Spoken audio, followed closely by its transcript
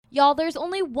Y'all, there's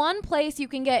only one place you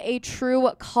can get a true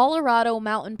Colorado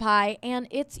mountain pie, and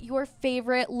it's your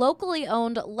favorite locally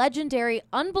owned, legendary,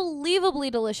 unbelievably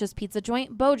delicious pizza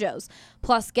joint, Bojo's.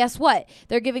 Plus, guess what?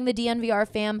 They're giving the DNVR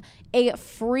fam a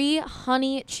free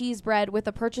honey cheese bread with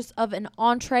the purchase of an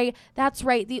entree. That's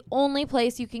right, the only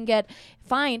place you can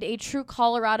find a true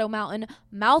Colorado mountain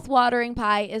mouth-watering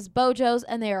pie is Bojo's,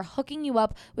 and they are hooking you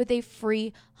up with a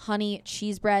free honey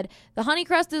cheese bread. The honey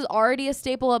crust is already a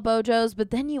staple at Bojo's, but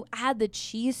then you add the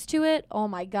cheese to it. Oh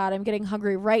my God, I'm getting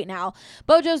hungry right now.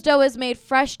 Bojo's dough is made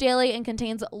fresh daily and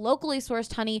contains locally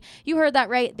sourced honey. You heard that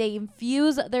right. They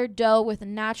infuse their dough with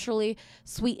naturally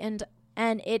sweetened,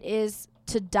 and it is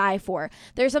to die for.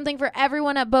 There's something for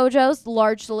everyone at Bojo's.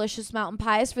 Large, delicious mountain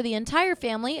pies for the entire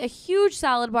family, a huge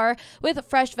salad bar with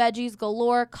fresh veggies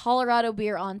galore, Colorado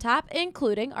beer on tap,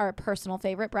 including our personal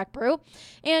favorite, Breck Brew,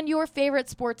 and your favorite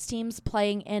sports teams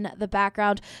playing in the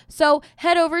background. So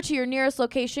head over to your nearest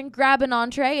location, grab an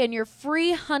entree and your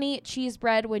free honey cheese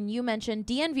bread when you mention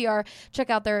DNVR. Check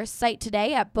out their site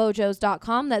today at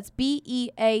bojos.com. That's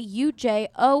BEAUJOS.com,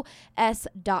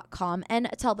 and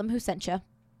tell them who sent you.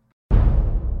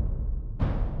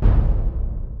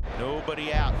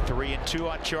 Nobody out.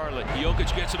 3-2 on Charlotte.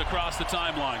 Jokic gets it across the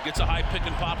timeline. Gets a high pick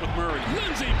and pop with Murray.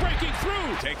 Lindsay breaking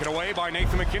through. Taken away by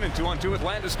Nathan McKinnon. 2-on-2 with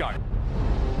Landeskog.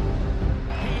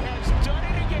 He has done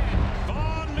it again.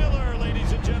 Von Miller,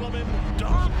 ladies and gentlemen.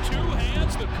 Dom, two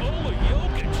hands, Nikola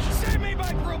Jokic. Save me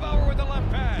by Grubauer with the left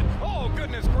pad. Oh,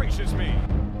 goodness gracious me.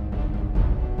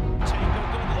 Take a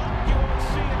good look. You won't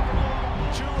see it for long.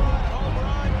 Two-run home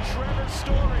run. Trevor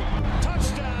Story.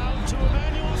 Touchdown to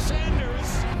Emmanuel Sanders.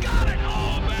 Got it!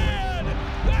 Oh, man!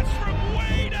 That's from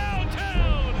way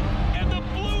downtown! And the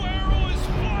blue arrow is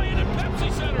flying at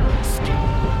Pepsi Center. Score!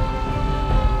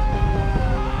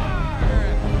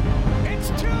 It's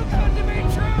too good to be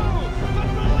true, but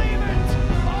believe it!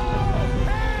 Oh,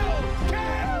 hail,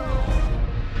 Cal!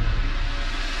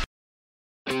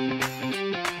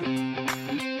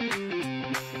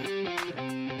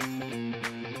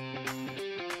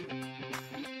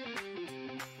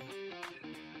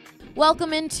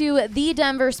 Welcome into the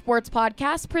Denver Sports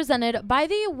Podcast, presented by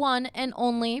the one and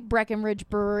only Breckenridge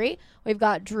Brewery. We've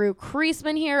got Drew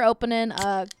Creasman here opening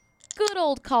a good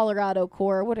old Colorado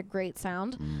core. What a great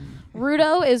sound.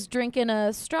 Rudo is drinking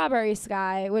a Strawberry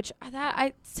Sky, which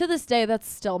to this day, that's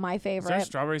still my Is favorite. there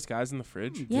Strawberry Skies in the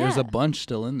fridge? Yeah. There's a bunch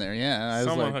still in there. Yeah, I was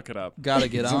Someone like, hook it up. gotta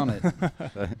get on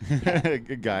it.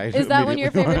 Good guy. Is that one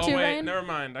your favorite Oh, too, wait, Ryan? never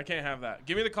mind. I can't have that.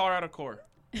 Give me the Colorado core.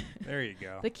 There you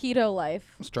go. The keto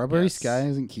life. Strawberry Yes. Sky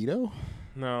isn't keto?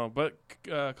 No, but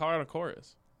Colorado core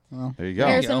is. Well, There you go.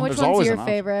 Harrison, which There's one's always your an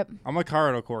option. favorite? I'm a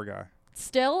Colorado core guy.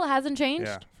 Still hasn't changed?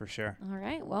 Yeah, for sure. All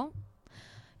right, well,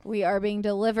 we are being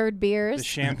delivered beers The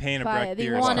champagne of by Breck the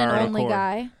beer is one and Colorado only core.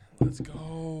 guy. Let's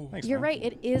go. Thanks, You're man. right.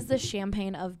 It is the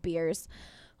champagne of beers.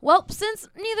 Well, since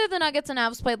neither the Nuggets and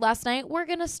Avs played last night, we're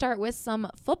going to start with some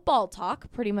football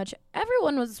talk. Pretty much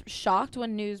everyone was shocked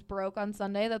when news broke on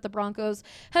Sunday that the Broncos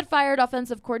had fired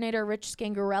offensive coordinator Rich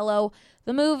Scangarello.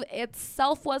 The move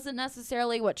itself wasn't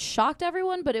necessarily what shocked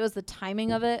everyone, but it was the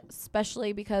timing of it,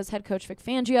 especially because head coach Vic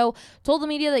Fangio told the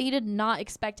media that he did not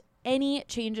expect any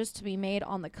changes to be made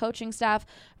on the coaching staff.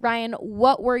 Ryan,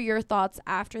 what were your thoughts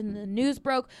after the news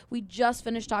broke? We just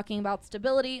finished talking about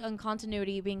stability and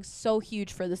continuity being so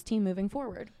huge for this team moving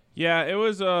forward. Yeah, it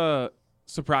was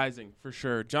surprising for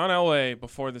sure. John Elway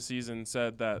before the season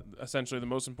said that essentially the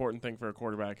most important thing for a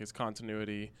quarterback is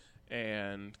continuity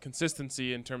and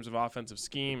consistency in terms of offensive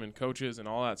scheme and coaches and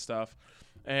all that stuff.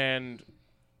 And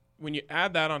when you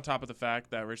add that on top of the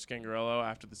fact that Rich Scangarello,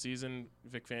 after the season,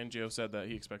 Vic Fangio said that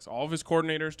he expects all of his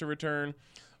coordinators to return,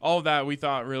 all of that, we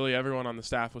thought really everyone on the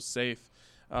staff was safe.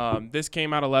 This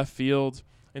came out of left field,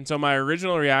 and so my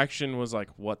original reaction was like,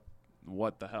 what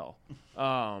the hell?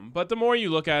 But the more you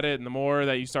look at it and the more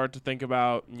that you start to think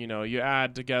about, you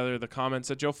add together the comments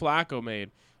that Joe Flacco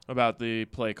made about the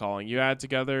play calling. You add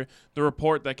together the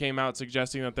report that came out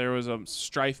suggesting that there was a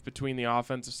strife between the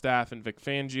offensive staff and Vic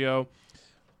Fangio.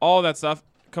 All that stuff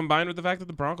combined with the fact that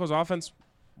the Broncos offense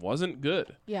wasn't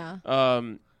good. Yeah.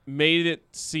 Made it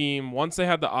seem once they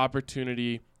had the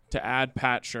opportunity to add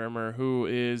Pat Shurmur, who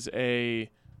is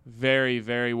a very,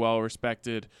 very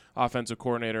well-respected offensive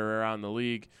coordinator around the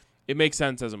league, it makes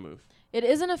sense as a move. It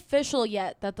isn't official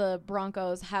yet that the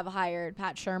Broncos have hired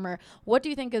Pat Shurmur. What do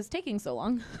you think is taking so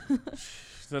long?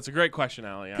 That's a great question,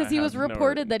 Allie. Because he was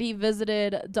reported that he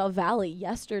visited Del Valley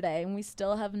yesterday, and we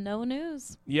still have no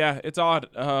news. Yeah, it's odd.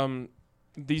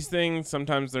 These things,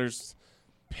 sometimes there's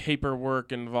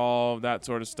paperwork involved, that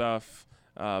sort of stuff.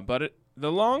 But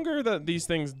the longer that these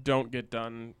things don't get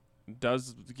done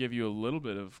does give you a little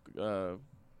bit of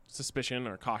suspicion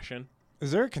or caution.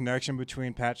 Is there a connection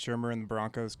between Pat Shurmur and the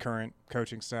Broncos' current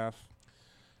coaching staff?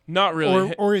 Not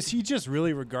really. Or is he just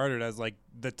really regarded as like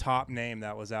the top name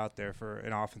that was out there for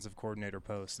an offensive coordinator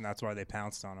post, and that's why they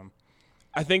pounced on him?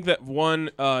 I think that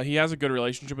he has a good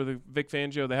relationship with Vic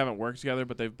Fangio. They haven't worked together,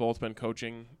 but they've both been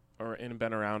coaching and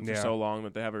been around for so long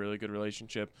that they have a really good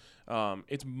relationship.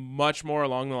 It's much more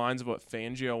along the lines of what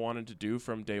Fangio wanted to do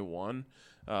from day one.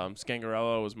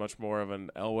 Scangarello was much more of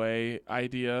an Elway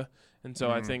idea. And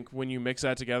so I think when you mix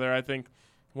that together, I think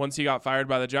once he got fired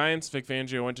by the Giants, Vic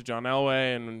Fangio went to John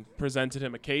Elway and presented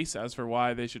him a case as for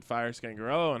why they should fire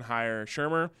Scangarello and hire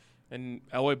Shurmur, and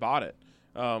Elway bought it,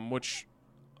 which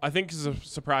I think is a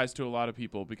surprise to a lot of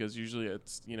people because usually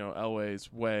it's,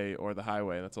 Elway's way or the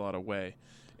highway. That's a lot of way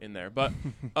in there. But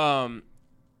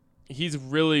he's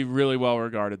really, really well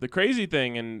regarded. The crazy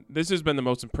thing, and this has been the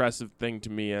most impressive thing to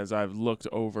me as I've looked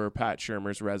over Pat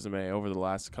Shurmur's resume over the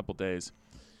last couple days,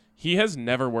 he has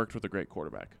never worked with a great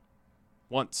quarterback.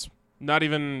 Once. Not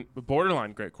even a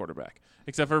borderline great quarterback,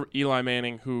 except for Eli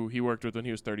Manning, who he worked with when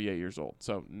he was 38 years old.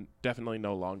 So definitely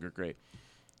no longer great.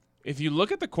 If you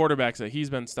look at the quarterbacks that he's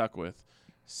been stuck with,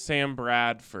 Sam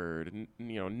Bradford,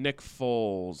 Nick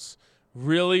Foles,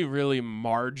 really, really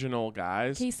marginal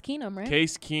guys. Case Keenum, right?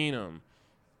 Case Keenum.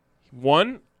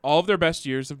 One, all of their best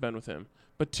years have been with him.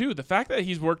 But two, the fact that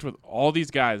he's worked with all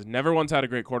these guys, never once had a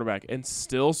great quarterback, and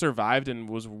still survived and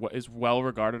is well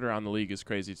regarded around the league is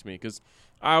crazy to me. Because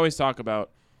I always talk about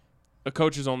a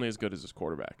coach is only as good as his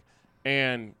quarterback.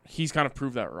 And he's kind of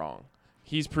proved that wrong.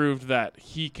 He's proved that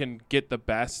he can get the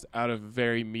best out of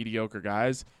very mediocre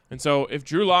guys. And so if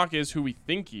Drew Lock is who we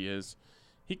think he is,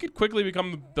 he could quickly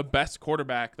become the best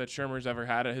quarterback that Shurmur's ever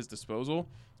had at his disposal.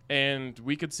 And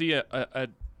we could see a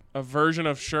version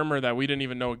of Shurmur that we didn't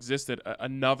even know existed,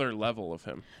 another level of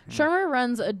him. Shurmur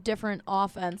runs a different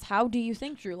offense. How do you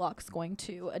think Drew Lock's going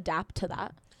to adapt to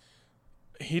that?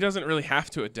 He doesn't really have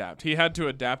to adapt. He had to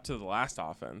adapt to the last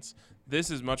offense.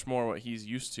 This is much more what he's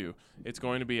used to. It's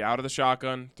going to be out of the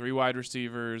shotgun, 3 wide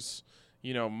receivers,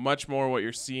 much more what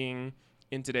you're seeing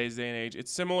in today's day and age.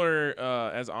 It's similar,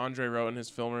 as Andre wrote in his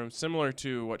film room, similar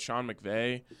to what Sean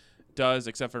McVay does,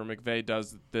 except for McVay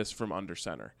does this from under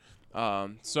center.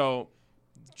 So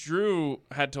Drew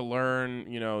had to learn,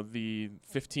 the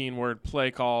 15-word play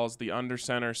calls, the under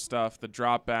center stuff, the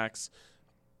dropbacks,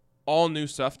 all new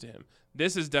stuff to him.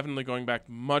 This is definitely going back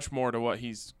much more to what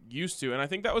he's used to, and I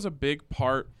think that was a big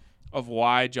part of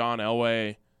why John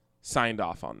Elway signed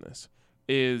off on this.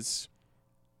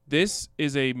 This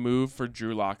is a move for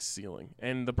Drew Lock's ceiling,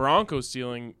 and the Broncos'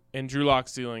 ceiling and Drew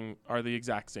Lock's ceiling are the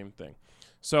exact same thing.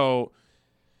 So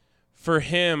for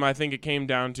him, I think it came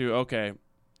down to, okay,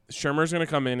 Shurmur's going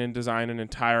to come in and design an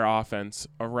entire offense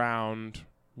around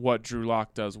what Drew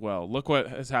Lock does well. Look what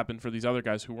has happened for these other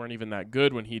guys who weren't even that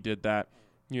good when he did that.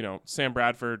 Sam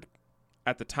Bradford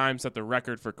at the time set the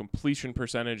record for completion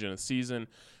percentage in a season.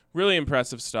 Really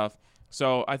impressive stuff.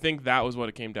 So I think that was what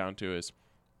it came down to is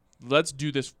let's do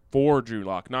this for Drew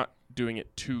Lock, not doing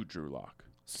it to Drew Lock.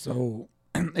 So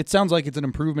it sounds like it's an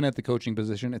improvement at the coaching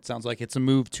position. It sounds like it's a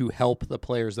move to help the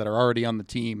players that are already on the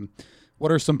team.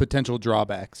 What are some potential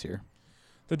drawbacks here?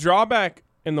 The drawback,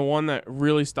 and the one that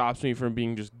really stops me from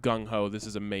being just gung-ho, this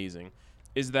is amazing,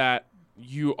 is that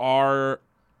you are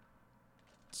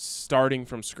starting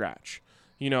from scratch.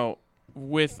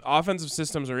 With offensive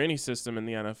systems or any system in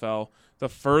the NFL, the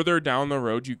further down the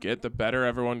road you get, the better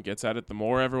everyone gets at it, the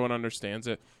more everyone understands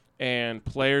it, and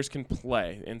players can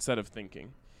play instead of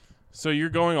thinking. So you're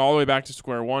going all the way back to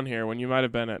square one here when you might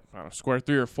have been at square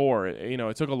 3 or 4.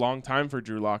 It took a long time for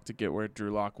Drew Lock to get where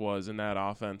Drew Lock was in that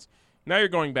offense. Now you're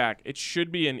going back. It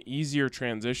should be an easier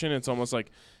transition. It's almost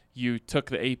like you took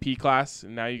the AP class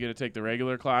and now you get to take the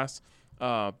regular class.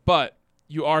 But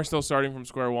you are still starting from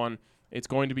square one. It's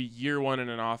going to be year one in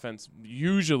an offense.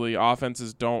 Usually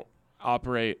offenses don't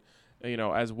operate,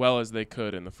 as well as they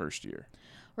could in the first year.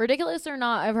 Ridiculous or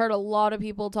not, I've heard a lot of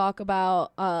people talk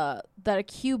about that a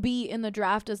QB in the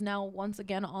draft is now once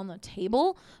again on the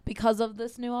table because of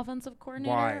this new offensive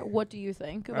coordinator. Why? What do you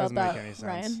think That about doesn't make that, any sense.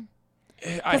 Ryan?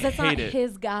 I Because it's hate not it.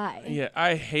 his guy. Yeah,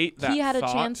 I hate that He had a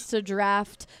thought. chance to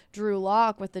draft Drew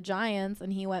Lock with the Giants,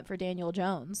 and he went for Daniel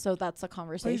Jones. So that's a But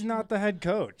conversation. he's not the head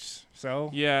coach. So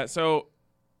Yeah, so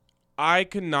I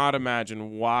could not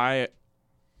imagine why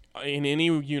in any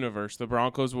universe the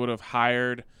Broncos would have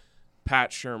hired Pat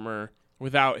Shurmur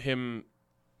without him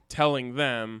telling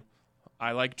them,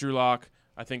 I like Drew Lock,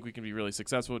 I think we can be really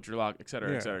successful with Drew Lock, et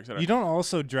cetera, et cetera, et cetera. You don't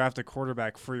also draft a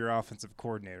quarterback for your offensive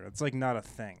coordinator. It's like not a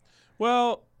thing.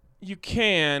 Well, you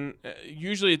can.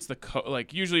 Usually it's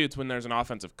usually it's when there's an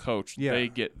offensive coach, Yeah. they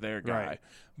get their guy. Right.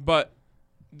 But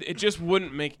it just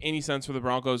wouldn't make any sense for the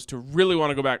Broncos to really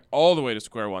want to go back all the way to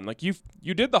square one. Like you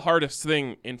did the hardest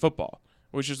thing in football,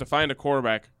 which is to find a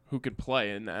quarterback who could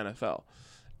play in the NFL.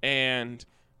 And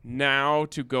now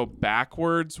to go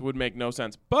backwards would make no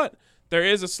sense. But there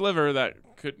is a sliver that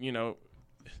could,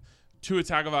 Tua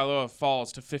Tagovailoa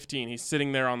falls to 15. He's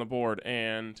sitting there on the board,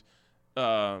 and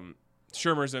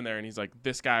Shermer's in there, and he's like,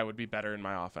 this guy would be better in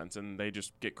my offense. And they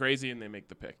just get crazy, and they make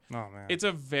the pick. Oh, man. It's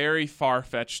a very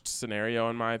far-fetched scenario,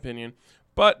 in my opinion.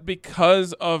 But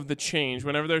because of the change,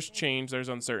 whenever there's change, there's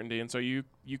uncertainty. And so you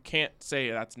can't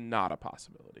say that's not a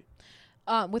possibility.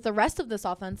 With the rest of this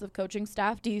offensive coaching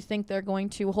staff, do you think they're going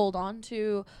to hold on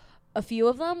to a few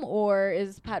of them, or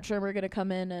is Pat Shurmur going to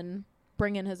come in and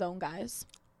bring in his own guys?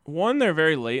 One, they're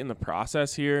very late in the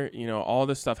process here. All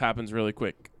this stuff happens really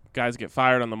quick. Guys get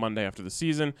fired on the Monday after the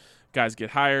season. Guys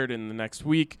get hired in the next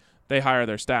week. They hire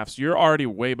their staffs. You're already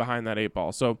way behind that 8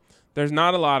 ball. So there's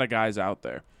not a lot of guys out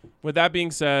there. With that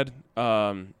being said,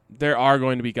 there are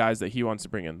going to be guys that he wants to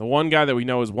bring in. The one guy that we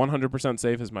know is 100%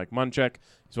 safe is Mike Munchak.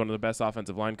 He's one of the best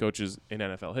offensive line coaches in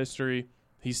NFL history.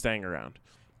 He's staying around.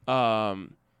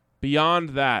 Beyond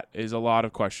that is a lot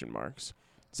of question marks.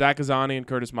 Zach Azzani and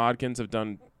Curtis Modkins have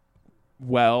done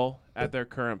well at their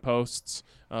current posts,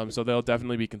 so they'll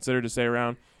definitely be considered to stay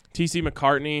around. T.C.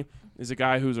 McCartney is a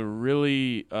guy who's a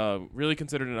really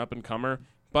considered an up-and-comer,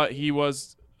 but he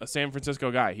was a San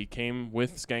Francisco guy. He came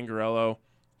with Scangarello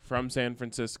from San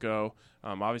Francisco.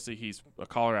 Obviously, he's a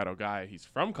Colorado guy. He's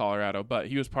from Colorado, but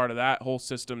he was part of that whole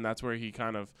system. That's where he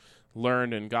kind of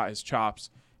learned and got his chops.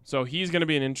 So he's going to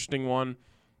be an interesting one.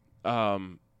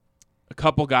 A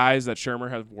couple guys that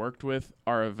Shurmur has worked with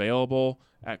are available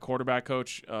at quarterback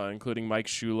coach, including Mike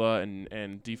Shula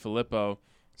and DiFilippo.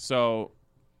 So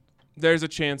there's a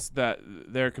chance that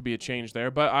there could be a change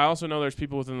there. But I also know there's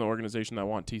people within the organization that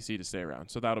want TC to stay around.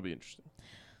 So that'll be interesting.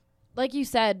 Like you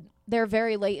said, they're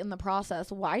very late in the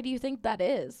process. Why do you think that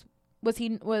is? Was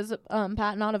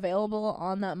Pat not available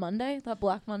on that Monday, that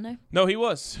Black Monday? No, he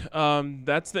was.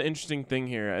 That's the interesting thing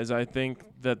here, is I think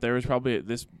that there was probably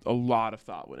a lot of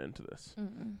thought went into this,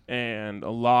 and a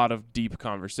lot of deep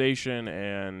conversation,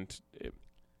 and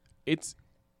it's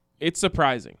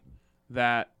surprising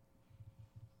that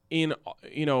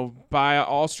by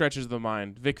all stretches of the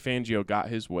mind, Vic Fangio got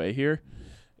his way here.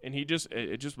 And it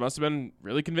just must have been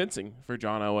really convincing for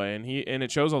John Elway, and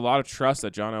it shows a lot of trust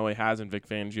that John Elway has in Vic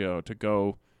Fangio to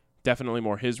go definitely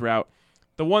more his route.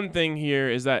 The one thing here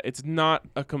is that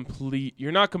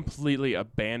you're not completely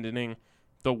abandoning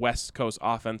the West Coast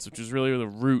offense, which is really the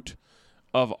root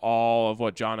of all of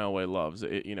what John Elway loves.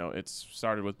 It's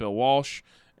started with Bill Walsh,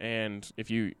 and if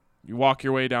you walk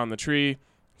your way down the tree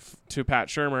to Pat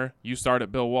Shurmur, you start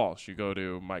at Bill Walsh. You go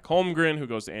to Mike Holmgren, who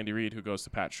goes to Andy Reid, who goes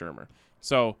to Pat Shurmur.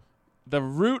 So the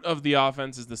root of the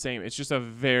offense is the same. It's just a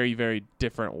very, very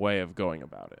different way of going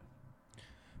about it.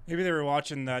 Maybe they were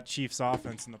watching that Chiefs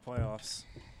offense in the playoffs.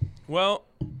 Well,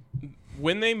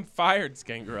 when they fired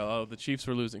Scangarello, the Chiefs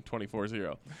were losing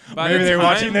 24-0. Maybe they were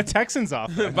watching the Texans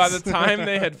offense. By the time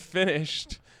they had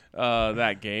finished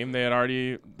that game, they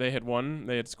had won.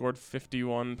 They had scored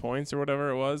 51 points or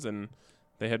whatever it was, and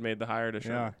they had made the hire to Shurmur.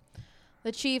 Yeah.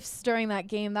 The Chiefs during that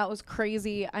game, that was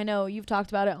crazy. I know you've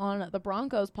talked about it on the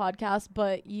Broncos podcast,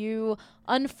 but you,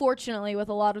 unfortunately, with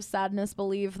a lot of sadness,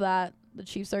 believe that the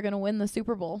Chiefs are going to win the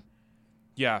Super Bowl.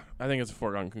 Yeah, I think it's a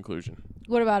foregone conclusion.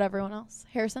 What about everyone else?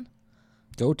 Harrison?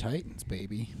 Go Titans,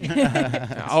 baby.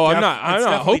 I'm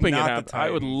not hoping it happens.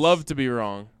 I would love to be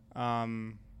wrong.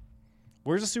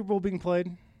 Where's the Super Bowl being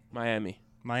played? Miami.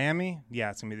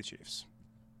 Yeah, it's going to be the Chiefs.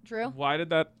 Drew? Why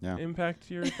did that impact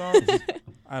your thoughts?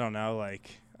 I don't know.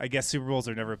 I guess Super Bowls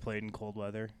are never played in cold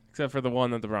weather. Except for the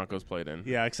one that the Broncos played in.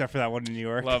 Yeah, except for that one in New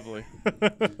York. Lovely.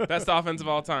 Best offense of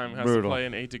all time has to play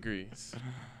in 8 degrees.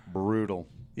 Brutal.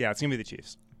 Yeah, it's going to be the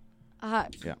Chiefs.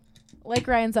 Yeah. Like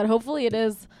Ryan said, hopefully it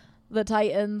is the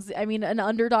Titans. I mean, an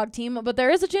underdog team, but there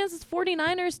is a chance it's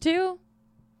 49ers too.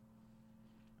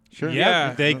 Sure.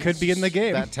 Yeah. They could be in the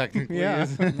game. That technically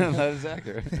is. That is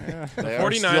accurate. Yeah. They are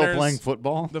 49ers, still playing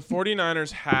football. The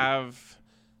 49ers have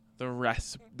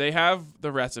They have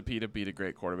the recipe to beat a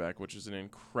great quarterback, which is an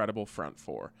incredible front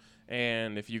four.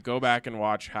 And if you go back and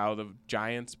watch how the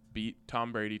Giants beat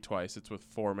Tom Brady twice, it's with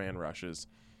 4-man rushes.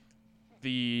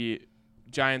 The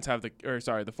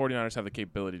 49ers have the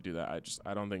capability to do that.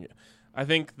 I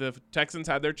think the Texans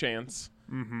had their chance.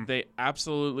 Mm-hmm. They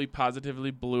absolutely positively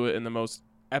blew it in the most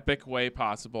epic way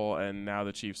possible, and now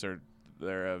the Chiefs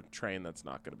they're a train that's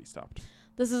not going to be stopped.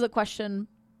 This is a question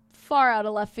far out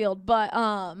of left field, but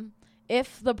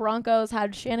if the Broncos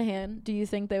had Shanahan, do you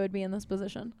think they would be in this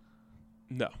position?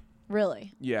 No.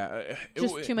 Really? Yeah.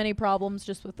 Just too many problems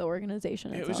just with the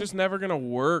organization It itself. was just never going to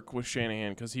work with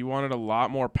Shanahan because he wanted a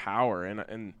lot more power.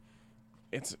 And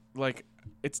it's like,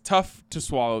 it's tough to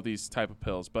swallow these type of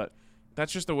pills, but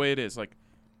that's just the way it is. Like,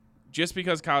 just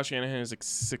because Kyle Shanahan is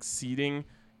succeeding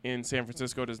in San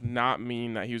Francisco does not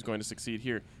mean that he was going to succeed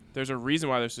here. There's a reason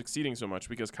why they're succeeding so much,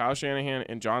 because Kyle Shanahan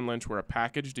and John Lynch were a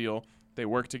package deal. They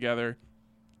work together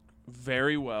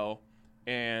very well,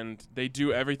 and they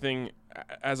do everything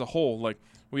as a whole. Like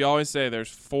we always say, there's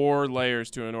 4 layers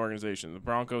to an organization. The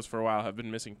Broncos for a while have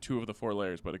been missing 2 of the 4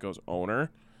 layers, but it goes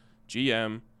owner,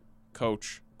 GM,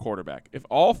 coach, quarterback. If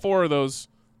all 4 of those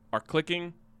are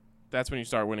clicking, that's when you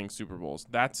start winning Super Bowls.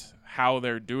 That's how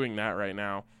they're doing that right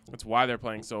now. That's why they're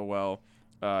playing so well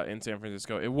in San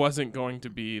Francisco. It wasn't going to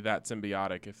be that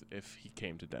symbiotic if he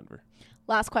came to Denver.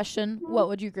 Last question. What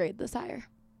would you grade this hire?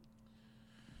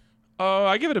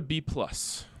 I give it a B+.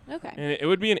 Okay. And it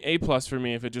would be an A+ for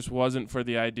me if it just wasn't for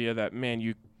the idea that, man,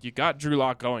 you got Drew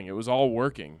Lock going. It was all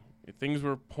working. Things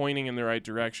were pointing in the right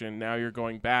direction. Now you're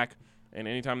going back, and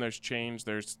anytime there's change,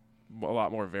 there's a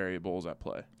lot more variables at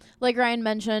play. Like Ryan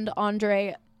mentioned,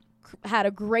 Andre had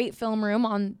a great film room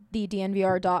on the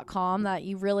DNVR.com that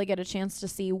you really get a chance to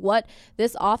see what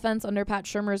this offense under Pat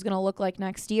Shurmur is going to look like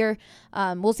next year.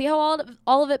 We'll see how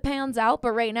all of it pans out,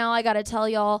 but right now I got to tell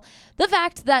y'all the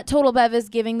fact that Total Bev is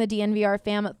giving the DNVR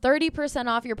fam 30%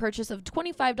 off your purchase of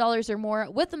 $25 or more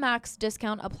with a max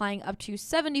discount applying up to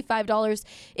 $75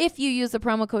 if you use the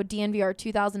promo code DNVR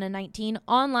 2019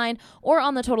 online or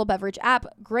on the Total Beverage app.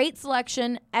 Great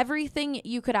selection, everything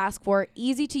you could ask for,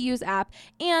 easy to use app,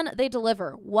 and they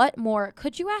deliver. What more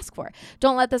could you ask for?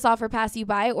 Don't let this offer pass you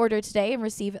by. Order today and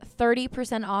receive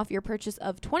 30% off your purchase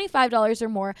of $25 or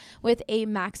more with a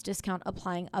max discount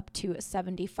applying up to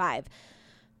 $75.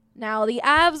 Now, the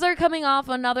Avs are coming off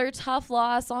another tough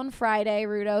loss on Friday,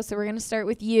 Rudo, so we're going to start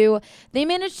with you. They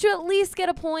managed to at least get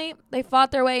a point. They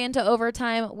fought their way into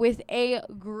overtime with a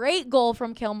great goal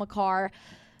from Cale Makar,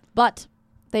 but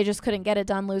they just couldn't get it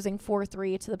done, losing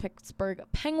 4-3 to the Pittsburgh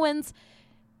Penguins.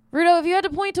 Rudo, if you had to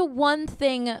point to one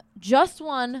thing, just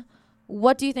one,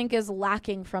 what do you think is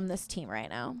lacking from this team right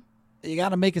now? You got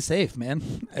to make a save,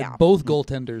 man. Yeah. Both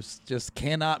goaltenders just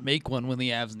cannot make one when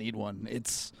the Avs need one.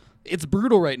 It's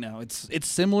brutal right now. It's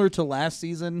similar to last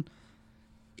season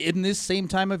in this same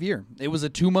time of year. It was a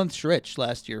 2-month stretch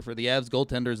last year for the Avs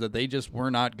goaltenders that they just were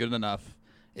not good enough.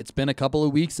 It's been a couple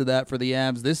of weeks of that for the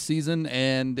Avs this season,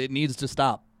 and it needs to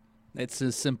stop. It's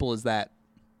as simple as that.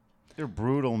 They're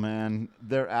brutal, man.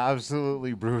 They're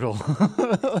absolutely brutal.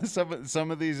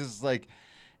 Some of these is like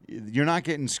you're not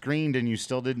getting screened and you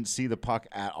still didn't see the puck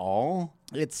at all.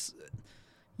 It's,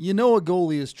 you know, a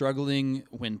goalie is struggling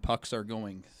when pucks are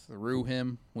going through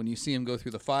him. When you see him go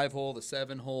through the 5-hole, the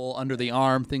 7-hole, under the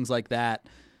arm, things like that.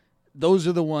 Those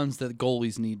are the ones that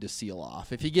goalies need to seal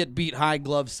off. If you get beat high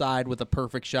glove side with a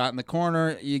perfect shot in the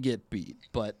corner, you get beat.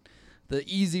 But the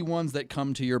easy ones that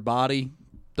come to your body,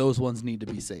 those ones need to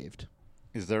be saved.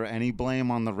 Is there any blame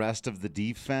on the rest of the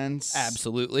defense?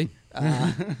 Absolutely.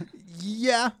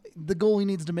 Yeah, the goalie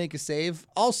needs to make a save.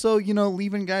 Also, you know,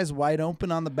 leaving guys wide open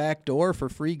on the back door for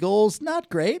free goals, not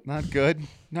great. Not good.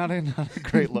 Not a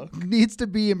great look. Needs to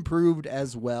be improved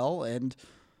as well. And,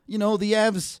 you know, the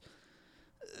Avs,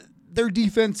 their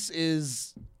defense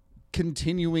is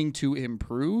continuing to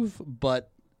improve,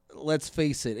 but let's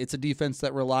face it, it's a defense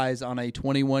that relies on a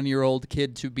 21-year-old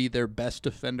kid to be their best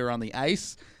defender on the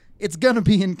ice. It's going to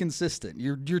be inconsistent.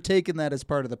 You're taking that as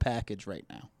part of the package right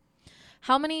now.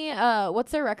 How many,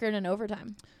 what's their record in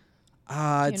overtime?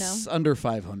 It's under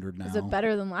 500 now. Is it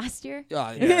better than last year?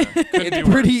 Yeah. It's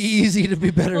pretty easy to be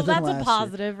better than last year. Well, that's a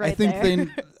positive right there. there. I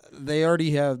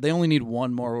think they only need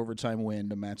one more overtime win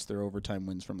to match their overtime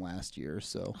wins from last year.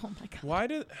 So. Oh, my God. Why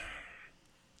did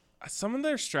some of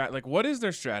their what is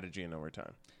their strategy in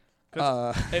overtime?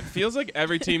 It feels like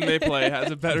every team they play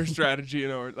has a better strategy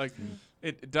in overtime. Like,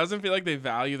 it doesn't feel like they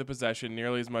value the possession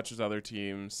nearly as much as other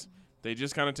teams. They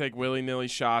just kind of take willy-nilly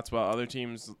shots while other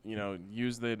teams, you know,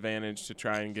 use the advantage to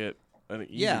try and get an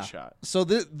easy shot. So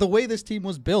the way this team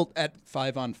was built at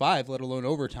 5-on-5, let alone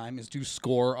overtime, is to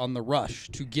score on the rush,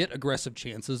 to get aggressive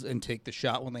chances and take the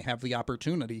shot when they have the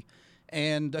opportunity.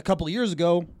 And a couple of years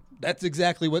ago, that's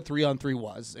exactly what 3-on-3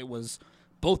 was. It was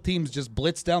both teams just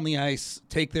blitz down the ice,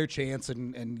 take their chance,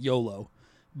 and YOLO.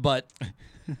 But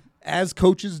as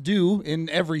coaches do in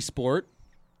every sport,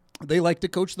 they like to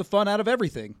coach the fun out of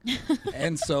everything.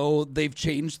 And so they've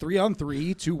changed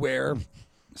 3-on-3 to where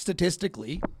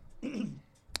statistically,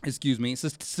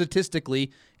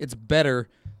 it's better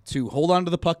to hold on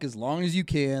to the puck as long as you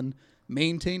can,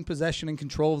 maintain possession and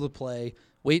control of the play,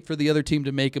 wait for the other team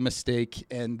to make a mistake,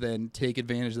 and then take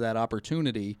advantage of that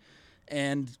opportunity.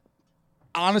 And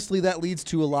honestly, that leads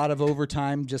to a lot of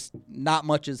overtime. Just not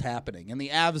much is happening. And the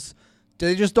Avs,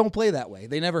 they just don't play that way.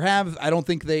 They never have. I don't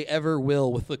think they ever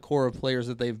will with the core of players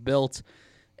that they've built.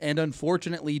 And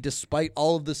unfortunately, despite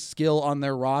all of the skill on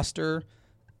their roster,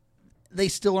 they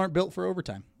still aren't built for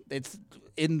overtime. It's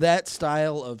in that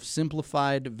style of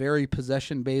simplified, very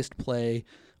possession-based play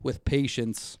with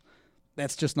patience.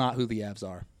 That's just not who the Avs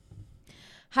are.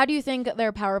 How do you think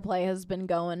their power play has been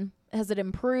going? Has it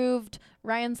improved?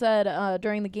 Ryan said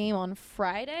during the game on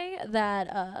Friday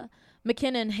that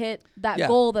McKinnon hit that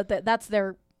goal, that's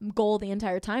their goal the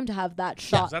entire time, to have that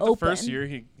shot Is that open. the first year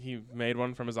he made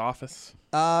one from his office?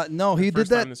 No, he did First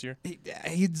that time this year?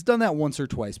 He's done that once or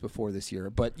twice before this year,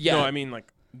 but yeah. No, I mean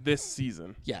like this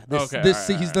season. Yeah,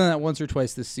 he's done that once or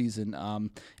twice this season.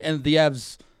 And the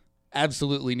Avs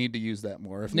absolutely need to use that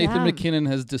more. If Nathan McKinnon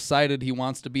has decided he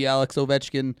wants to be Alex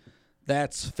Ovechkin,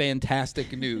 that's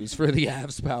fantastic news for the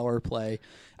Avs power play.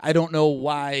 I don't know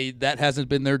why that hasn't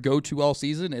been their go-to all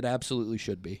season. It absolutely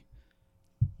should be.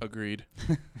 Agreed.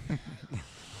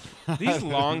 These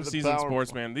long season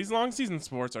sports, man. These long season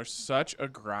sports are such a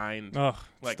grind. Ugh,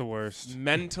 like it's the worst.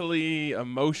 Mentally,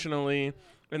 emotionally,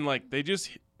 and like they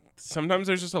just sometimes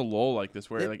there's just a lull like this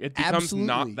where like it becomes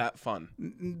not that fun.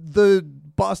 The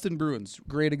Boston Bruins,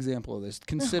 great example of this.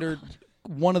 Considered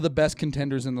one of the best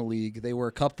contenders in the league. They were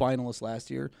a cup finalist last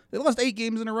year. They lost 8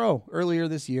 games in a row earlier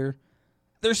this year.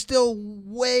 They're still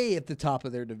way at the top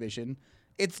of their division.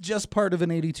 It's just part of an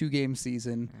 82-game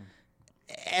season.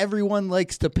 Everyone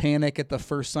likes to panic at the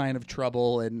first sign of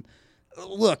trouble. And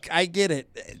look, I get it.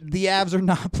 The Avs are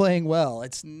not playing well.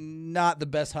 It's not the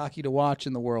best hockey to watch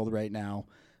in the world right now.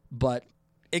 But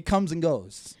it comes and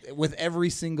goes with every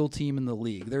single team in the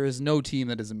league. There is no team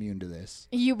that is immune to this.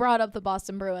 You brought up the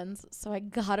Boston Bruins, so I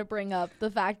gotta bring up the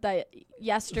fact that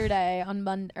yesterday on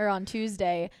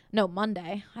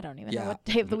Monday, I don't even know what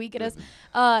day of the week it is,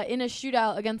 in a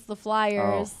shootout against the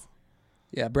Flyers. Oh.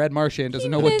 Yeah, Brad Marchand doesn't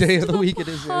know what day of the week it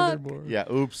is anymore. Yeah,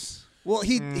 oops. Well,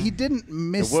 he didn't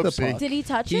miss the puck. Did he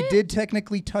touch it? He did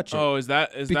technically touch it. Oh, is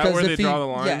that where they draw the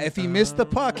line? Yeah, if he missed the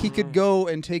puck, he could go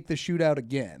and take the shootout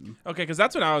again. Okay, because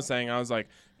that's what I was saying. I was like,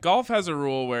 golf has a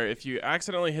rule where if you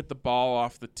accidentally hit the ball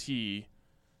off the tee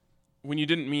when you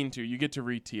didn't mean to, you get to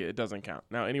re-tee it. It doesn't count.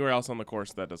 Now, anywhere else on the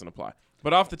course, that doesn't apply.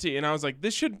 But off the tee, and I was like,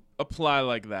 this should apply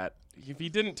like that. If he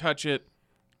didn't touch it,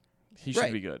 he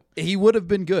should be good. He would have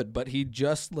been good, but he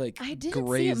just I didn't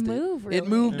grazed see it move. Really. It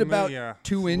moved about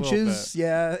 2 a inches.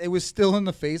 Yeah, it was still in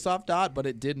the face-off dot, but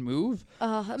it did move.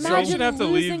 Imagine have to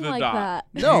losing leave the like dot. that.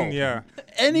 No, Yeah.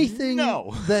 anything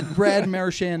that Brad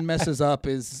Marchand messes up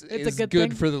is a good good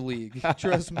thing. for the league.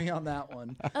 Trust me on that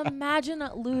one. Imagine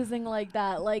losing like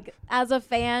that. Like, as a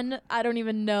fan, I don't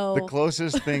even know. The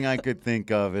closest thing I could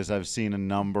think of is I've seen a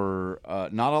number,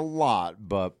 not a lot,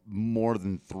 but more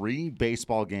than 3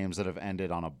 baseball games that have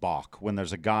ended on a balk when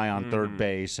there's a guy on third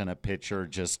base and a pitcher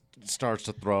just starts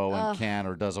to throw and can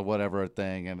or does a whatever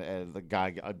thing, and the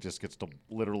guy just gets to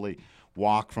literally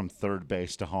walk from third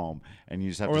base to home, and you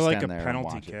just have Or to like stand a there penalty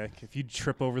and watch kick. it. If you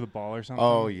trip over the ball or something.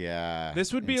 Oh, yeah.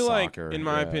 This would be in like, soccer, in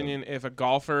my yeah. opinion, if a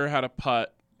golfer had a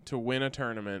putt to win a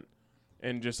tournament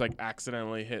and just like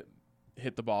accidentally hit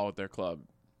the ball with their club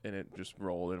and it just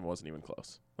rolled and wasn't even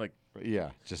close. Like, Yeah,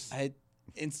 just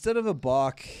Instead of a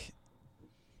balk,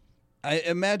 I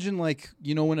imagine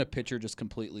when a pitcher just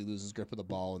completely loses grip of the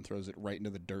ball and throws it right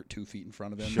into the dirt 2 feet in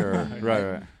front of him. sure.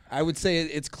 right. I would say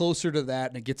it's closer to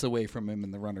that, and it gets away from him,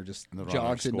 and the runner just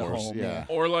jogs into scores, home. yeah.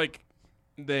 or like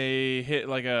they hit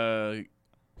like a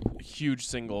huge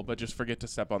single but just forget to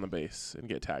step on the base and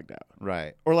get tagged out.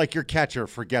 Right. Or like your catcher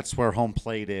forgets where home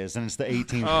plate is, and it's the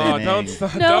 18th Oh, inning. don't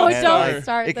don't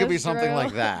start It could be this something through.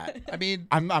 like that. I mean,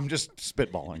 I'm just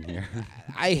spitballing here.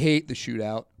 I hate the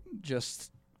shootout. Just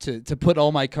to put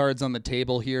all my cards on the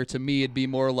table here, to me, it'd be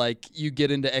more like you get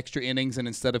into extra innings, and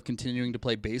instead of continuing to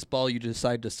play baseball, you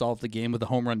decide to solve the game with a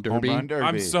home run derby. Home run derby.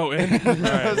 I'm so in.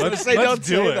 I was going to say, let's don't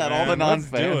do say it, that. All man. the Let's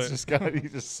do non-fans it. you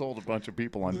just sold a bunch of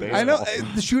people on baseball. I know.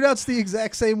 The shootout's the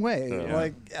exact same way. Yeah.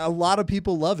 Like, a lot of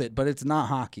people love it, but it's not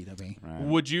hockey to me.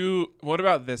 Right. What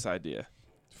about this idea?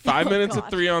 5 minutes of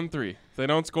 3-on-3. If they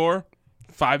don't score,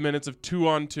 5 minutes of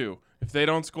 2-on-2. If they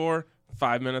don't score,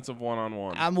 5 minutes of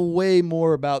 1-on-1. I'm way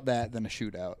more about that than a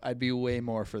shootout. I'd be way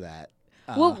more for that.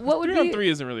 What would 3-on-3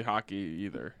 isn't really hockey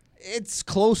either. It's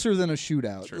closer than a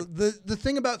shootout. True. The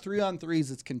thing about 3-on-3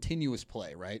 is it's continuous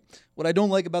play, right? What I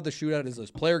don't like about the shootout is this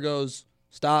player goes,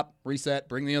 stop, reset,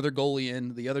 bring the other goalie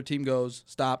in. The other team goes,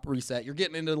 stop, reset. You're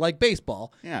getting into like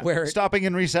baseball. Yeah, where stopping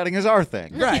and resetting is our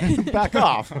thing. Right. Back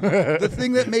off. The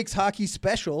thing that makes hockey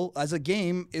special as a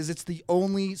game is it's the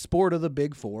only sport of the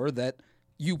big four that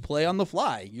you play on the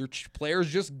fly. Your players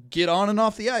just get on and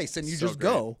off the ice, and you So just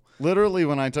great. go. Literally,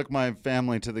 when I took my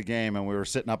family to the game and we were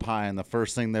sitting up high, and the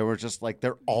first thing they were just like,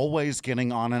 they're always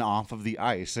getting on and off of the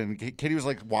ice. And Katie was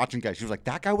like watching guys. She was like,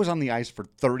 that guy was on the ice for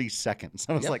 30 seconds.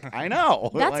 I was like, I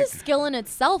know. That's like, a skill in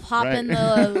itself, hopping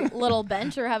the little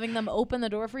bench or having them open the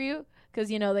door for you. Because,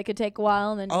 they could take a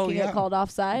while and then you can get called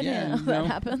offside. Yeah, that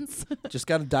happens. Just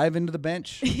got to dive into the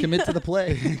bench, commit to the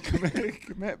play.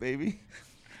 commit, baby.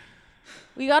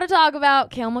 We got to talk about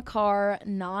Cale Makar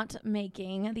not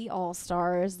making the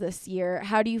All-Stars this year.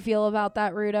 How do you feel about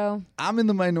that, Rudo? I'm in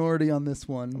the minority on this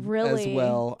one Really? as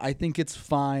well. I think it's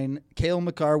fine. Cale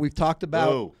Makar, we've talked about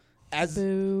Boo. as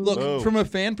Boo. look Boo. from a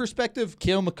fan perspective.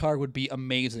 Cale Makar would be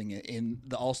amazing in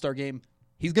the All-Star game.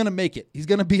 He's gonna make it. He's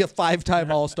gonna be a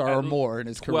 5-time All-Star or more in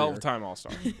his career. 12-time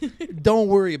All-Star. Don't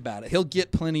worry about it. He'll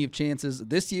get plenty of chances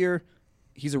this year.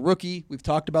 He's a rookie. We've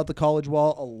talked about the college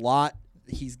wall a lot.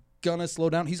 He's gonna slow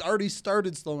down. He's already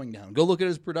started slowing down. Go look at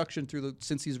his production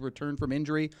since he's returned from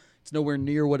injury. It's nowhere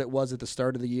near what it was at the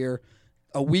start of the year.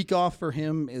 A week off for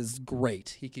him is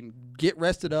great. He can get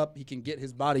rested up. He can get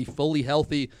his body fully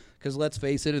healthy because let's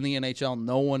face it, in the NHL,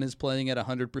 no one is playing at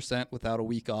 100% without a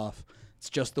week off. It's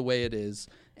just the way it is.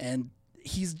 And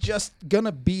he's just going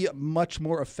to be much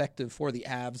more effective for the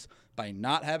Avs by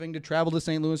not having to travel to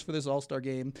St. Louis for this All-Star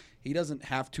game. He doesn't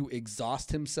have to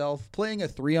exhaust himself playing a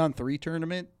 3-on-3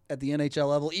 tournament at the NHL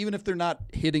level, even if they're not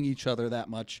hitting each other that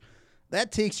much.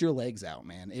 That takes your legs out,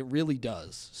 man. It really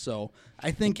does. So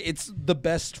I think it's the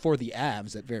best for the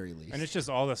Avs at very least. And it's just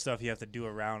all the stuff you have to do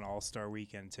around All-Star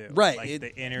Weekend, too. Right. Like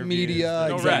the interviews, media,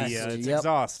 the exactly. media. It's Yep.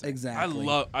 exhausting.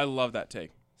 Exactly. I love that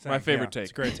take. My favorite take.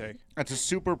 It's a great take. That's a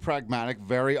super pragmatic,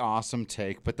 very awesome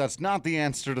take, but that's not the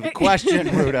answer to the question,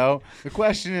 Rudo. The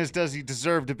question is, does he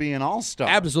deserve to be an All-Star?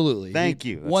 Absolutely. Thank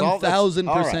you. That's all- that's- 1,000%.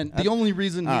 all right. The only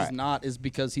reason All he's right. not is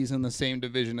because he's in the same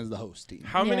division as the host team.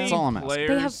 How many That's all I'm asking. players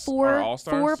They have are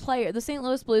All-Stars? four players. The St.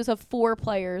 Louis Blues have 4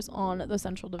 players on the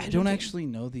Central I Division. don't team. actually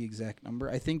know the exact number.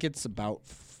 I think it's about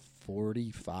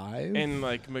 45.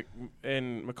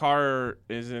 And Makar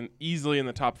is easily in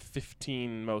the top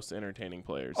 15 most entertaining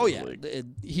players Oh, in yeah. the league.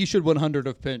 He should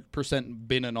 100%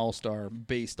 been an all-star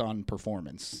based on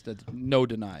performance. That's no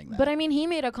denying that. But I mean, he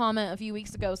made a comment a few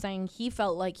weeks ago saying he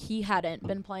felt like he hadn't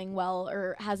been playing well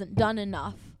or hasn't done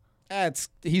enough.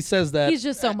 He says that He's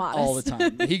just so modest. all the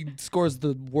time. He scores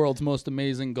the world's most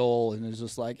amazing goal and is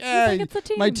just like, like, it's a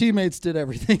team. my teammates did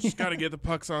everything. Just got to get the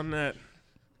pucks on net.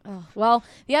 Oh, well,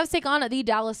 the Avs take on the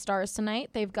Dallas Stars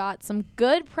tonight. They've got some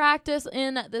good practice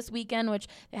in this weekend, which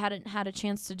they hadn't had a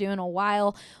chance to do in a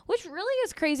while, which really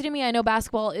is crazy to me. I know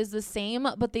basketball is the same,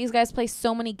 but these guys play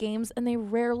so many games, and they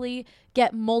rarely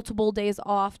get multiple days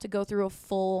off to go through a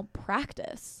full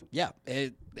practice. Yeah,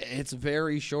 it's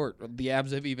very short. The Avs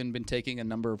have even been taking a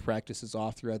number of practices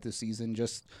off throughout the season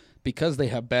just because they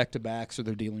have back-to-backs or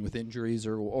they're dealing with injuries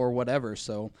or whatever.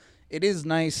 So it is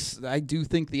nice. I do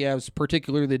think the Avs,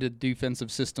 particularly the defensive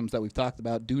systems that we've talked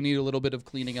about, do need a little bit of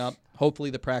cleaning up. Hopefully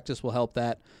the practice will help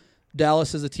that.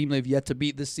 Dallas is a team they've yet to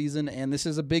beat this season, and this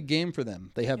is a big game for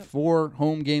them. They have 4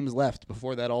 home games left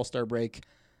before that All-Star break.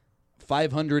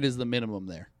 500 is the minimum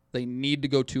there. They need to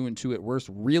go 2-2 at worst.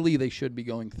 Really, they should be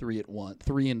going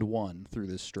 3-1 through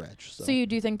this stretch. So you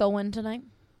do think they'll win tonight?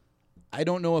 I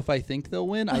don't know if I think they'll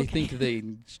win. Okay. I think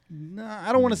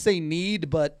I don't want to say need,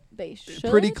 but They should.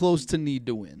 pretty close to need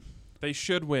to win. They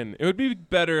should win. It would be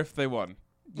better if they won.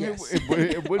 Yes.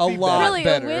 It would A be lot. better. Really,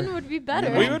 better. a win would be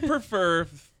better. We would prefer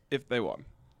if they won.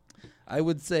 I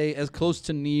would say as close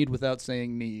to need without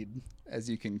saying need as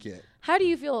you can get. How do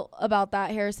you feel about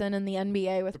that, Harrison, in the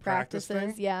NBA with The practice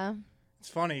practices? thing? Yeah. It's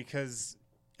funny because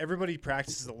everybody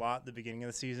practices a lot at the beginning of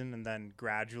the season, and then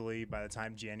gradually, by the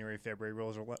time January, February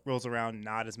rolls around,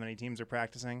 not as many teams are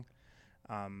practicing.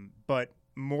 But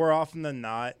more often than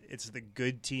not, it's the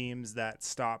good teams that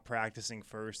stop practicing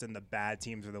first, and the bad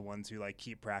teams are the ones who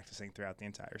keep practicing throughout the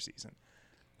entire season.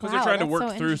 Because Wow, they're trying to that's work so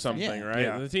through interesting. something, Yeah. right?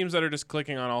 Yeah. The teams that are just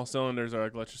clicking on all cylinders are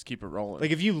like, let's just keep it rolling.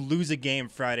 Like if you lose a game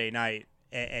Friday night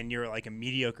and you're like a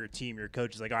mediocre team, your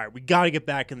coach is like, all right, we got to get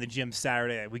back in the gym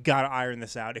Saturday. We got to iron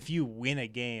this out. If you win a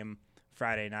game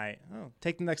Friday night,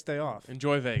 take the next day off.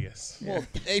 Enjoy Vegas. Well,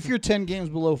 if you're 10 games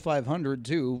below 500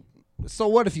 too, so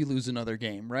what if you lose another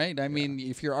game, right? I mean,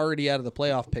 if you're already out of the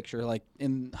playoff picture, like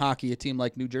in hockey, a team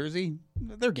like New Jersey,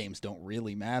 their games don't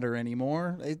really matter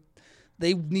anymore.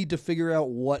 They need to figure out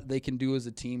what they can do as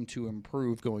a team to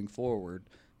improve going forward.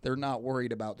 They're not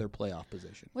worried about their playoff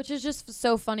position. Which is just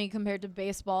so funny compared to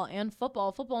baseball and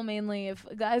football. Football mainly, if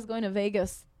a guy's going to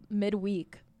Vegas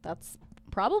midweek, that's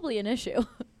probably an issue.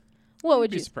 What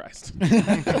would Be you surprised.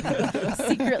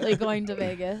 secretly going to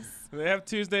Vegas? They have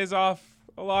Tuesdays off.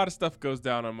 A lot of stuff goes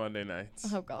down on Monday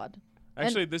nights. Oh God.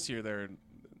 Actually, this year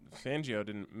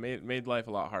Fangio made life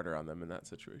a lot harder on them in that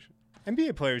situation.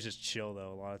 NBA players just chill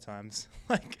though a lot of times.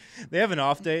 Like they have an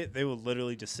off day, they will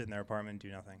literally just sit in their apartment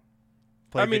and do nothing.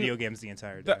 Play video games the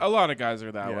entire day. A lot of guys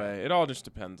are that way. It all just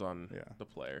depends on the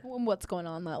player. What's going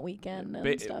on that weekend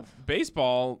and stuff?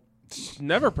 Baseball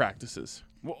never practices.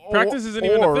 Practice isn't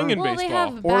even a thing in Well,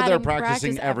 baseball. Or they're batting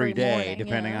practicing practice every day, morning,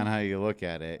 depending yeah. on how you look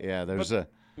at it. Yeah, there's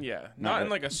not in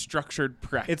like a structured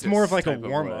practice. It's more of like a type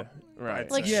warm way. up. Right.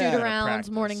 Like Yeah. shoot-arounds, Practice.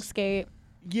 morning skate.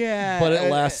 yeah, But it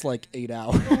lasts like 8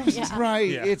 hours. Yeah. Right.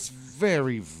 Yeah. It's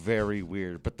very, very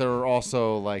weird. But there are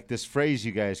also like this phrase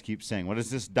you guys keep saying. What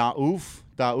is this? Da oof?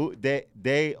 Da oof?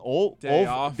 Day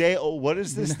off. What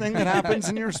is this thing that happens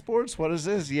in your sports? What is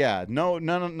this? Yeah. No,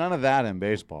 none of that in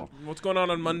baseball. What's going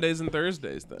on Mondays and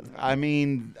Thursdays then? I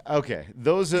mean, okay.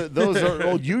 Those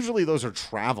are usually those are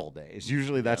travel days.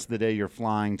 Usually that's the day you're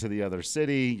flying to the other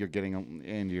city, you're getting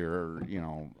in your,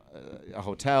 a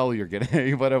hotel, you're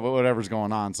getting whatever's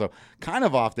going on. So kind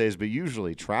of off days, but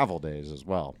usually travel days as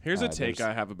well. Here's a take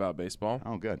I have about baseball.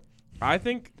 Oh, good. I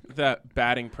think that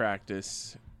batting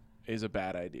practice is a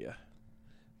bad idea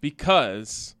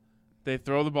because they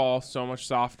throw the ball so much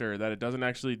softer that it doesn't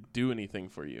actually do anything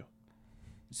for you.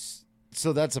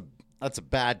 So that's a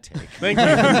bad take. Thank you.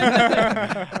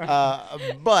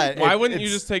 But Why wouldn't you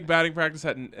just take batting practice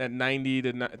at 90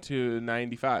 to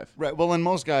 95? Right. Well, and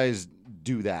most guys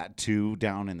do that too,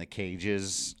 down in the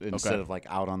cages instead of like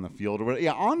out on the field or whatever.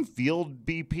 Yeah, on field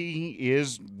BP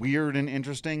is weird and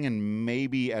interesting, and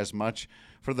maybe as much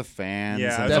for the fans.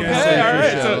 Yeah, and I was the gonna Okay, say, all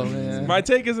right. for So sure. my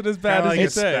take isn't as bad Kinda as like you a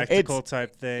say. spectacle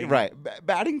type thing. Right.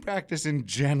 Batting practice in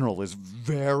general is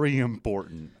very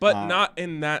important. But not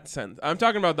in that sense. I'm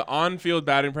talking about the on-field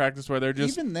batting practice where they're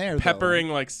just Even there, though, peppering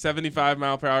like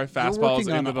 75-mile-per-hour You're fastballs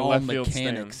working on into the all left field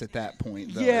mechanics stands. at that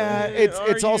point, though. Yeah, Are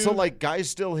it's also you- like guys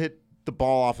still hit the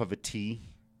ball off of a tee.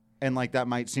 And like that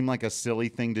might seem like a silly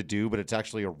thing to do, but it's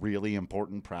actually a really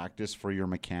important practice for your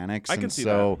mechanics. I can and see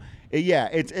so, yeah,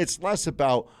 it's less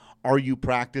about are you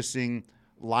practicing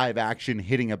live action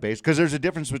hitting a base, because there's a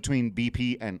difference between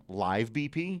BP and live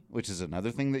BP, which is another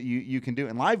thing that you can do.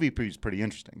 And live BP is pretty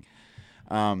interesting.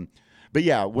 But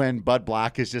yeah, when Bud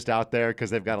Black is just out there because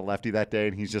they've got a lefty that day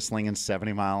and he's just slinging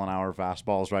 70-mile-an-hour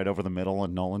fastballs right over the middle,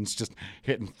 and Nolan's just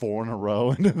hitting 4 in a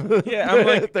row. Yeah, I'm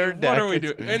like, third what deck. are we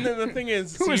doing? And then the thing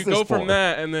is, Who so is you this go from for?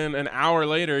 that, and then an hour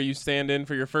later, you stand in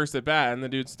for your first at bat, and the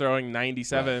dude's throwing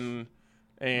 97,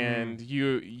 and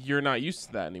you're not used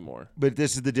to that anymore. But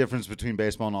this is the difference between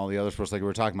baseball and all the other sports like we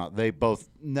were talking about. They both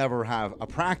never have a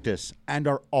practice and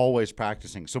are always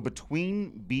practicing. So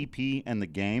between BP and the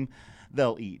game,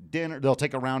 they'll eat dinner. They'll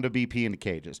take a round of BP in the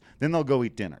cages. Then they'll go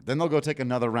eat dinner. Then they'll go take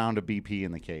another round of BP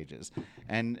in the cages.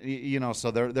 And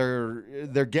so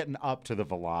they're getting up to the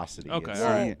velocity. Okay, It's, all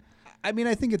right. I mean,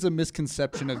 I think it's a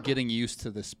misconception of getting used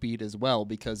to the speed as well,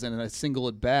 because in a single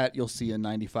at bat, you'll see a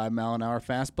 95-mile-an-hour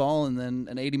fastball and then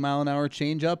an 80-mile-an-hour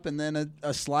changeup and then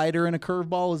a slider and a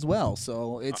curveball as well.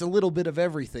 So it's a little bit of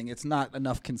everything. It's not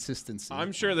enough consistency.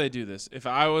 I'm sure they do this. If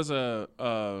I was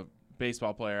a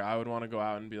baseball player, I would want to go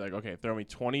out and be like, okay, throw me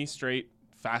 20 straight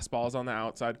fastballs on the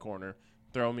outside corner,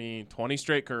 throw me 20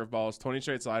 straight curveballs, 20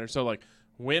 straight sliders. So like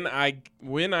when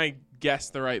I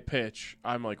guess the right pitch,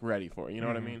 I'm like ready for it. You know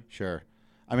what I mean? Sure.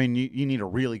 I mean, you need a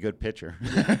really good pitcher.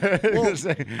 Well, I you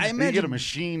get a imagine-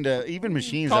 machine to even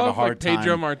machines Call have a it hard like time.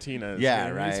 Pedro Martinez. Yeah,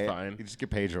 You know, right. He's fine. You just get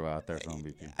Pedro out there throwing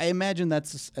BP. I imagine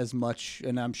that's as much,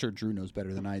 and I'm sure Drew knows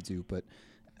better than I do, but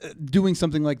doing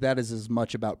something like that is as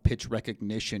much about pitch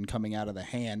recognition coming out of the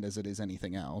hand as it is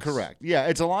anything else. Correct. Yeah,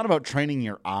 it's a lot about training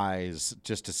your eyes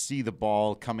just to see the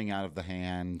ball coming out of the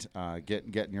hand,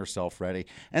 getting yourself ready.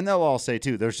 And they'll all say,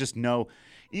 too, there's just no –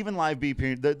 even live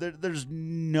BP, there's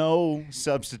no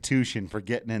substitution for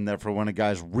getting in there for when a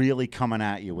guy's really coming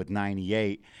at you with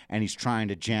 98 and he's trying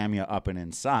to jam you up and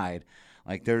inside.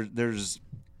 Like, there's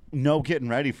no getting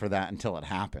ready for that until it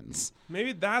happens.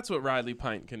 Maybe that's what Riley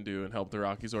Pint can do and help the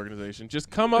Rockies organization. Just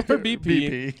come up for BP,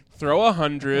 BP. throw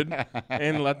 100,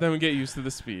 and let them get used to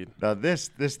the speed. Now, this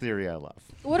theory I love.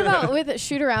 What about with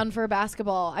shoot around for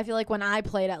basketball? I feel like when I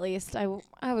played, at least, I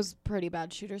was a pretty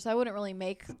bad shooter, so I wouldn't really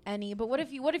make any. But what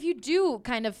if you do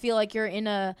kind of feel like you're in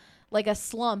a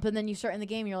slump, and then you start in the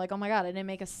game, and you're like, oh my god, I didn't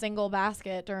make a single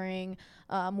basket during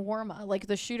warm up, like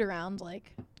the shoot around.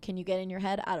 Like, can you get in your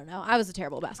head? I don't know. I was a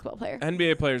terrible basketball player.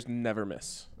 NBA players never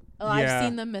miss. Oh, Yeah. I've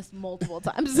seen them miss multiple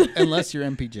times. Unless you're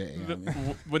MPJ. I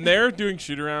mean. When they're doing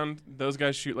shoot around, those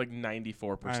guys shoot like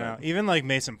 94%. I know. Even like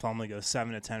Mason Plumlee goes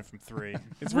 7 of 10 from 3.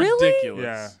 It's Really? ridiculous.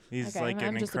 Yeah, he's Okay, like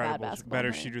I'm an just a bad incredible, basketball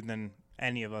better player. shooter than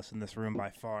any of us in this room by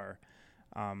far.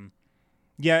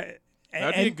 Yeah,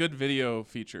 That'd be a and- good video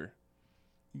feature.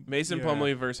 Mason Yeah.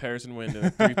 Plumlee versus Harrison Wind in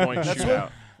a 3-point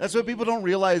shootout. That's what people don't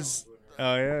realize.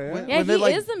 Oh yeah. When- Yeah, when they, he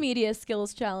like- is the media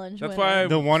skills challenge. That's winner. why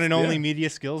The one and only Yeah. media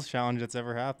skills challenge that's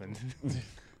ever happened.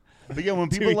 But yeah, when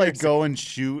 2 people like years go and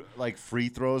shoot like free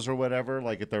throws or whatever,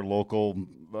 like at their local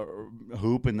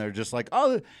hoop, and they're just like,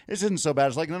 "Oh, this isn't so bad."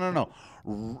 It's like, no.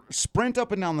 Sprint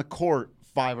up and down the court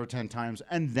 5 or 10 times,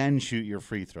 and then shoot your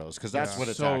free throws, because that's Yeah. what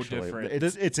it's So actually. different.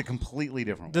 It's a completely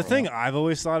different. The world. thing I've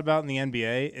always thought about in the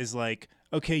NBA is like,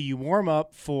 okay, you warm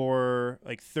up for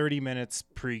like 30 minutes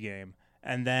pregame,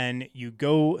 and then you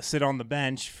go sit on the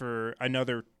bench for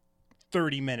another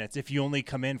 30 minutes if you only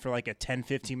come in for like a 10,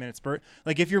 15-minute spurt.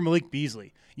 Like if you're Malik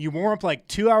Beasley, you warm up like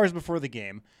 2 hours before the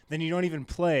game, then you don't even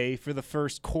play for the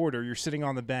first quarter. You're sitting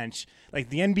on the bench. Like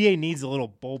the NBA needs a little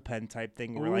bullpen type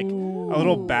thing where like a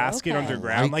little basket okay.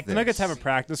 underground. Like the Nuggets this. have a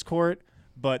practice court,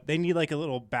 but they need like a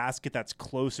little basket that's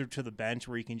closer to the bench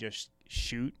where you can just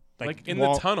shoot. like in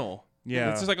while- the tunnel.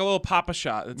 Yeah. It's just like a little Papa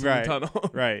shot that's Right. in the tunnel.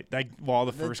 Right, like while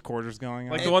the first quarter's going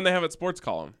on. Like the one they have at Sports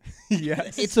Column.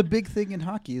 Yes. It's a big thing in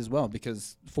hockey as well,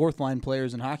 because fourth line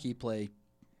players in hockey play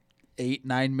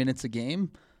 8-9 minutes a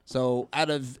game. So out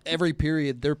of every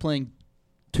period, they're playing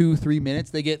 2-3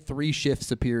 minutes. They get 3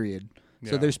 shifts a period.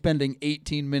 So Yeah. they're spending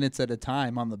 18 minutes at a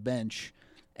time on the bench.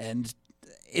 And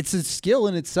it's a skill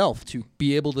in itself to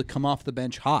be able to come off the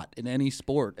bench hot in any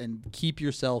sport and keep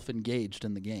yourself engaged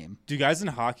in the game. Do guys in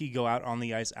hockey go out on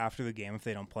the ice after the game if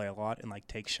they don't play a lot and like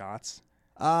take shots?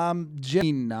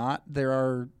 Generally not. There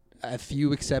are a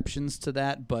few exceptions to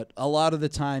that, but a lot of the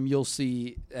time you'll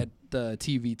see at the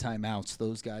TV timeouts,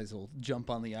 those guys will jump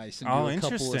on the ice and do a couple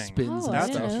of interesting. spins Oh, and I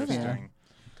That's didn't stuff. know that. interesting.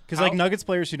 Because like Nuggets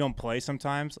players who don't play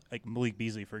sometimes, like Malik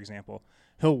Beasley, for example,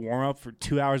 he'll warm up for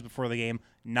 2 hours before the game,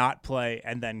 not play,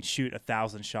 and then shoot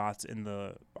 1,000 shots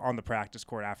on the practice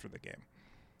court after the game.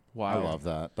 Wow. I love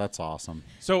that. That's awesome.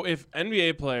 So if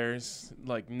NBA players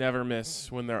like never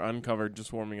miss when they're uncovered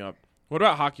just warming up, what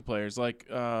about hockey players? Like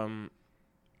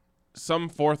some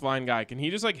fourth line guy, can he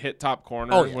just like hit top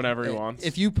corner whenever he wants?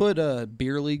 If you put a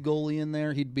beer league goalie in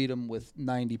there, he'd beat him with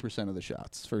 90% of the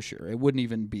shots for sure. It wouldn't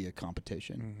even be a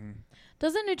competition.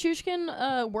 Doesn't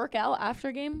Nichushkin work out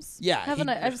after games? Yeah,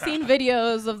 I've seen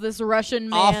videos of this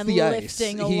Russian Off man the ice,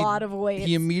 lifting a lot of weights.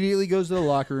 He immediately goes to the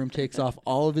locker room, takes off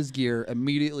all of his gear,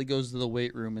 immediately goes to the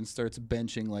weight room and starts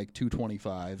benching like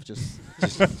 225.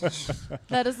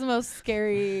 That is the most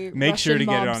scary. Make sure Russian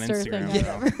to get it on mobster Instagram. thing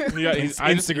I've ever- yeah, It's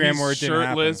Instagram where it he's didn't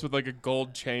shirtless happen. with like a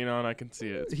gold chain on. I can see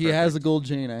it. It's He has a perfect. gold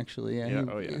chain actually. Yeah,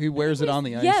 Yeah, he wears it on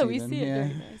the ice. Yeah, we even. see it. Yeah.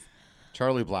 Very nice.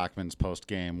 Charlie Blackmon's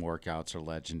post-game workouts are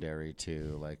legendary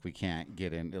too. Like we can't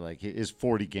get into like his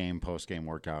 40-game post-game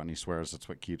workout, and he swears that's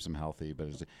what keeps him healthy. But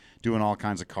he's doing all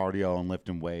kinds of cardio and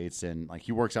lifting weights, and like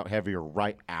he works out heavier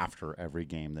right after every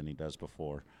game than he does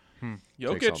before. Takes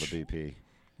all the Jokic. BP.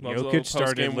 Loves a little Jokic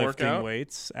started post-game lifting workout.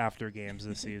 weights after games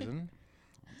this season.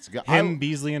 It's good. Him,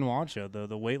 Beasley, and Wancho, the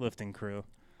weightlifting crew.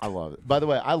 I love it. By the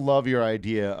way, I love your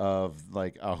idea of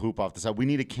like a hoop off the side. We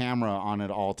need a camera on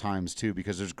at all times too,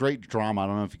 because there's great drama. I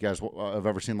don't know if you guys have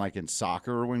ever seen like in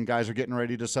soccer when guys are getting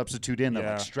ready to substitute in, they're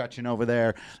Yeah. like stretching over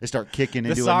there. They start kicking The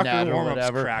into a soccer net or warm-ups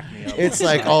whatever. crack me up. It's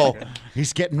like, oh,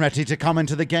 he's getting ready to come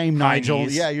into the game, High Nigel.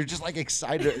 knees. Yeah, you're just like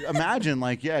excited. Imagine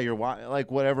like, yeah, you're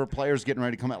like whatever player's getting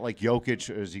ready to come out. Like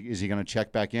Jokic, is he going to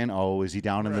check back in? Oh, is he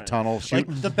down in the tunnel? Like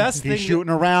the best thing. He's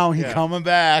shooting around. He's Yeah. coming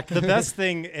back. The best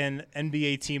thing an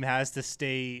NBA team has to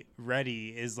stay ready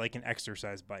is like an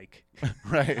exercise bike.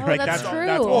 right. Oh, Like that's that's true.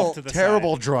 That's off to the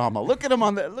Terrible side. drama. Look at him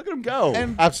look at him go.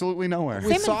 And- Absolutely nowhere. Same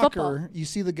With in soccer, football. you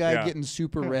see the guy Yeah. getting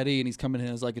super ready, and he's coming in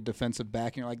as like a defensive back,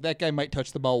 and you're like, that guy might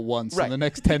touch the ball once Right. in the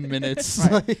next 10 minutes.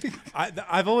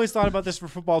 I've always thought about this for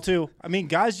football too. I mean,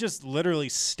 guys just literally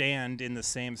stand in the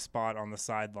same spot on the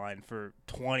sideline for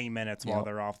 20 minutes while Yep.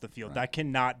 they're off the field. That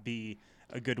cannot be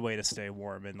a good way to stay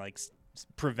warm and like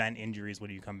prevent injuries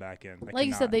when you come back in. That Like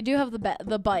you said, cannot. they do have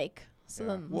the bike, so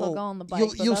then they'll go on the bike.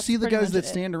 but You'll that's see the pretty guys much that it.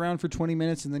 stand around for 20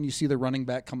 minutes, and then you see the running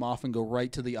back come off and go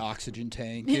right to the oxygen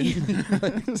tank.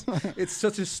 And it's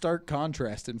such a stark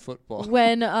contrast in football.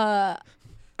 When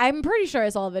I'm pretty sure I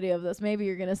saw a video of this. Maybe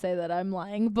you're gonna say that I'm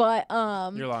lying, but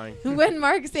You're lying. when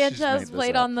Mark made Sanchez this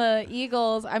played up. on the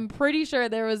Eagles, I'm pretty sure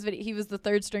there was video. He was the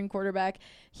third string quarterback.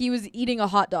 He was eating a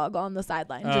hot dog on the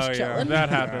sideline, just Oh, yeah. chilling. That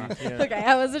happened. Yeah. Okay,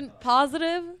 I wasn't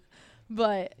positive,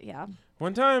 but yeah.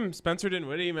 One time, Spencer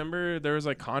Dinwiddie, remember there was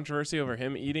like controversy over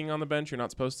him eating on the bench. You're not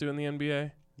supposed to in the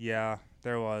NBA. Yeah,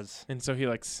 there was. And so he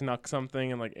like snuck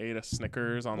something and like ate a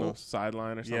Snickers on the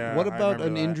sideline or something. Yeah. What I about remember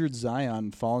an that. injured Zion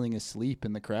falling asleep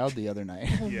in the crowd the other night?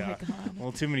 Oh Yeah. my God.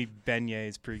 Well, too many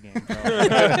beignets pregame.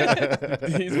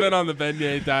 He's been on the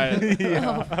beignet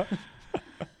diet.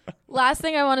 Last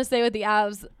thing I want to say with the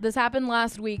Avs, this happened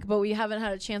last week, but we haven't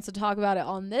had a chance to talk about it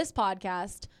on this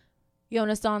podcast.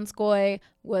 Jonas Donskoy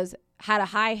had a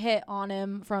high hit on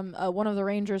him from one of the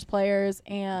Rangers players,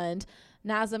 and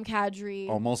Nazem Kadri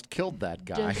Almost killed that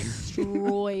guy.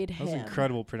 destroyed That was him.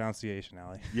 incredible pronunciation,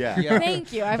 Allie. Yeah.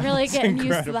 Thank you. I'm really getting used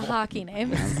to the incredible. hockey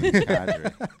names.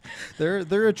 Kadri.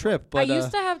 They're a trip. But I used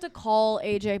to have to call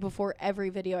AJ before every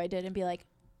video I did and be like,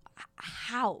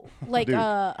 how? Like, Dude,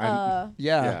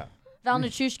 yeah. Val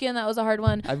Nichushkin, that was a hard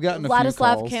one. I've gotten a few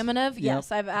Vladislav calls. Kamenev, Yep.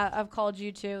 yes, I've called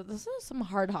you too. This is some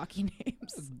hard hockey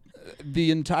names. The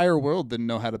entire world didn't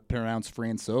know how to pronounce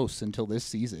Francois until this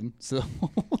season. So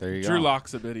There you Drew go.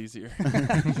 Lock's a bit easier.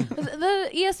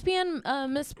 The ESPN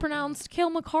mispronounced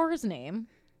Cale McCarr's name.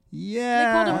 yeah,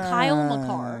 They called him Kyle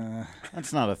McCarr.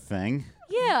 That's not a thing.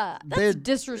 Yeah, that's They're-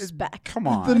 disrespect. Come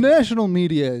on. The national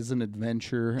media is an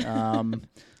adventure.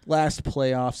 Last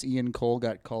playoffs, Ian Cole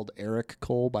got called Eric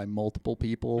Cole by multiple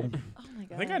people. Oh my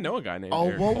God. I think I know a guy named Oh,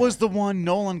 Eric what Cole. was the one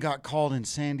Nolan got called in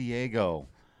San Diego?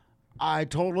 I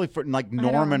totally like don't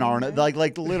Norman remember. Arenado,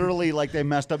 like literally like they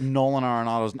messed up Nolan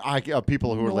Arenado's.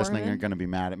 People who are listening are Norman? going to be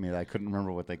mad at me that I couldn't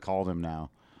remember what they called him now.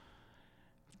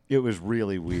 It was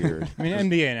really weird. I mean,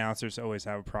 NBA announcers always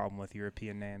have a problem with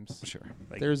European names. Sure.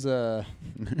 Like, There's a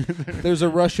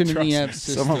Russian in the Trust F me,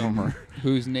 some of them system are-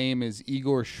 whose name is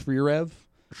Igor Shrirev.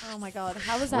 Oh my God,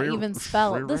 how is that Shriver- even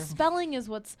spelled? The Shriver? spelling is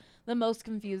what's the most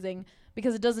confusing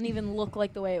because it doesn't even look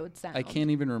like the way it would sound. I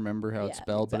can't even remember how it's Yeah,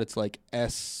 spelled, but it's like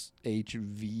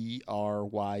SHVRYEV,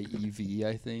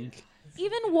 I think.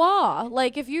 Even Wah,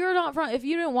 like if you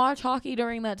didn't watch hockey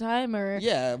during that time, or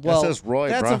Yeah, well, says Roy,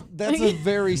 that's bruh. that's a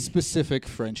very specific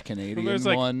French Canadian There's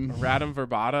like one. Radim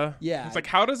Verbata. Yeah. It's like,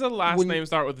 how does a last When- name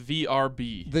start with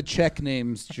VRB? The Czech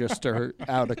names just are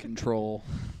out of control.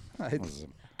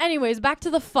 anyways, back to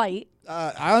the fight.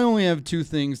 I only have two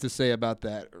things to say about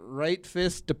that. Right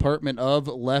fist, Department of,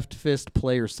 left fist,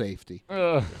 player safety.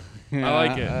 I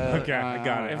like it. okay, I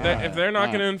got it. If they're not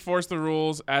going to enforce the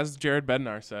rules, as Jared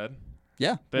Bednar said,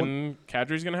 Yeah. then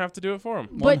Kadri's going to have to do it for him.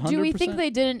 But do we 100%. think they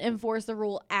didn't enforce the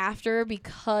rule after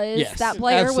because Yes, that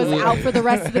player absolutely. was out for the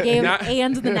rest of the game Not-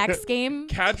 and the next game?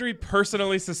 Kadri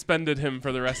personally suspended him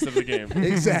for the rest of the game.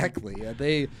 Exactly. Yeah,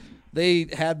 they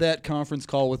had that conference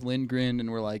call with Lindgren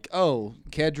and were like, "Oh,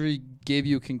 Kadri gave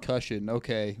you a concussion.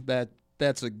 Okay,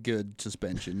 that's a good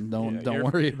suspension. Don't you're-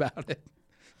 worry about it."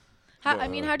 How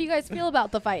do you guys feel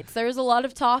about the fights? There's a lot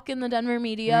of talk in the Denver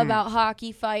media about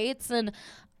hockey fights, and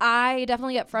I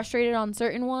definitely get frustrated on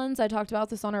certain ones. I talked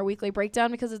about this on our weekly breakdown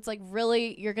because it's like,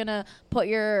 really, you're going to put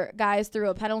your guys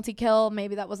through a penalty kill.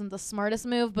 Maybe that wasn't the smartest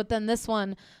move, but then this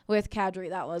one with Kadri,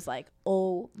 that was like,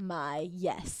 oh my,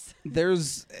 yes. There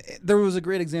was a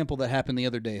great example that happened the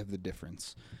other day of the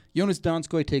difference. Jonas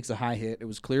Donskoy takes a high hit. It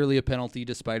was clearly a penalty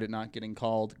despite it not getting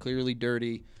called, clearly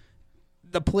dirty.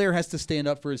 The player has to stand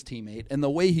up for his teammate, and the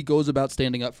way he goes about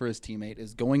standing up for his teammate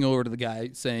is going over to the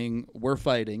guy saying, "We're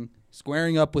fighting,"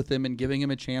 squaring up with him and giving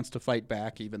him a chance to fight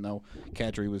back, even though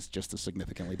Kadri was just a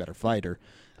significantly better fighter.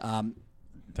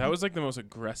 That was like the most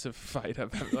aggressive fight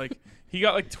I've ever. Like, he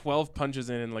got like 12 punches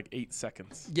in like 8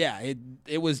 seconds. Yeah,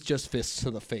 it was just fists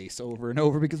to the face over and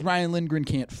over because Ryan Lindgren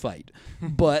can't fight.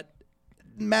 But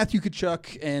Matthew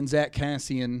Tkachuk and Zach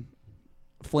Kassian,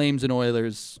 Flames and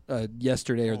Oilers,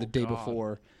 yesterday or the day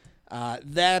before,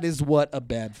 that is what a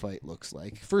bad fight looks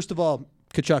like. First of all,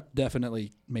 Tkachuk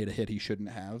definitely made a hit he shouldn't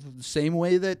have, the same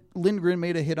way that Lindgren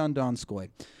made a hit on Donskoy.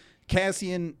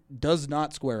 Kassian does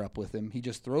not square up with him. He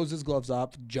just throws his gloves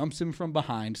off, jumps him from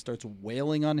behind, starts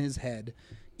wailing on his head.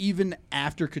 Even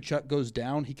after Tkachuk goes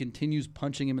down, he continues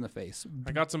punching him in the face.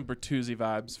 I got some Bertuzzi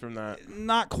vibes from that.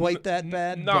 Not quite that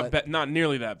bad. but Not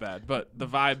nearly that bad, but the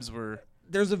vibes were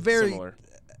there's a very similar.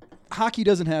 hockey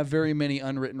doesn't have very many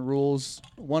unwritten rules.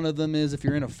 One of them is if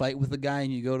you're in a fight with a guy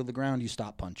and you go to the ground, you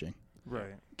stop punching.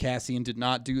 Right. Cassian did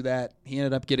not do that. He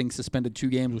ended up getting suspended 2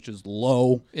 games, which is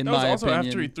low in That my was also opinion.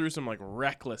 after he threw some like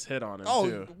reckless hit on him Oh,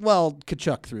 too. well,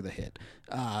 Tkachuk threw the hit.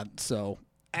 So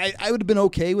I would have been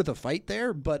okay with a fight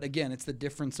there, but again, it's the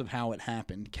difference of how it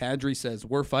happened. Kadri says,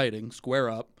 "We're fighting, square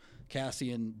up."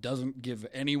 Cassian doesn't give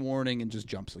any warning and just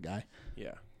jumps the guy.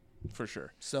 Yeah, for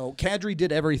sure. So Kadri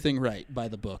did everything right by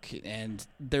the book, and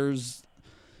there's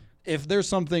if there's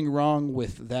something wrong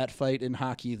with that fight in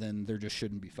hockey, then there just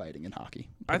shouldn't be fighting in hockey.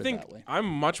 I think that way. I'm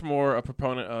much more a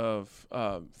proponent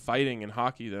of fighting in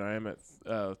hockey than I am at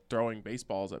throwing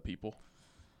baseballs at people.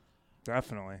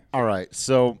 Definitely. All right,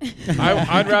 so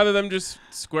I'd rather them just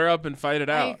square up and fight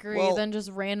it I out. agree than just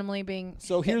randomly being.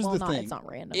 So here's well, the not, thing: it's not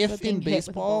random. if but being in hit with a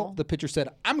baseball ball. the pitcher said,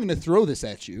 "I'm going to throw this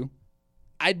at you,"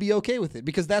 I'd be okay with it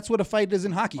because that's what a fight is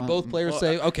in hockey. Both players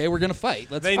say, "Okay, we're going to fight."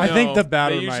 Let's They fight. know. I think the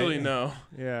batter They usually might- know.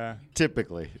 Yeah.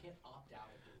 typically,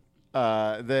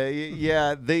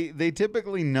 they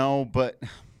typically know, but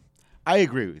I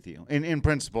agree with you in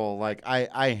principle. Like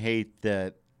I hate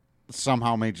that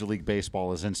somehow Major League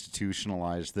Baseball has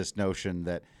institutionalized this notion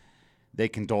that they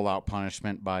can dole out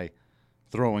punishment by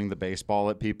throwing the baseball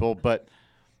at people, but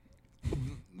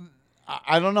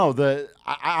I don't know.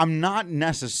 I'm not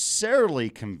necessarily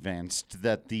convinced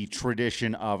that the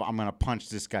tradition of I'm going to punch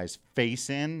this guy's face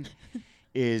in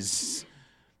is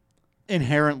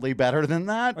inherently better than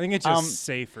that. I think it's just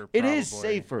safer. It is probably.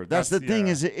 safer. That's the thing.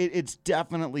 yeah. Is it's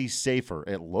definitely safer.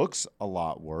 It looks a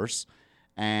lot worse,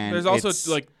 and There's also it's-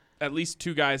 like at least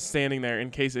two guys standing there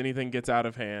in case anything gets out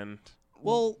of hand.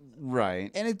 Well, right.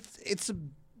 and it's a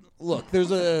look.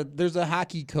 There's a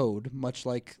hockey code, much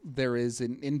like there is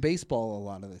in baseball a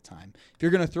lot of the time. If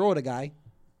you're going to throw at a guy,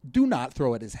 do not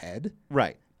throw at his head.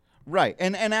 Right.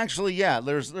 And actually, yeah,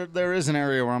 there is an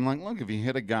area where I'm like, look, if you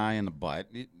hit a guy in the butt,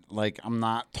 like I'm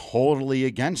not totally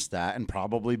against that, and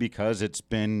probably because it's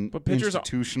been But pitchers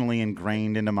institutionally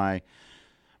ingrained into my.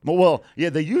 Well,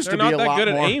 yeah, they used They're to be not a that lot good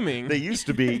at more. aiming. They used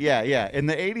to be, yeah, in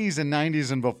the 80s and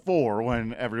 90s and before,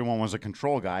 when everyone was a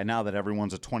control guy. Now that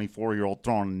everyone's a 24-year-old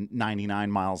throwing 99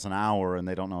 miles an hour, and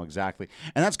they don't know exactly,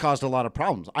 and that's caused a lot of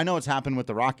problems. I know it's happened with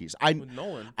the Rockies. With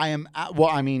Nolan. I am well.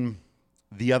 I mean,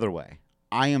 the other way.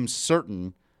 I am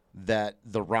certain that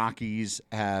the Rockies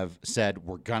have said,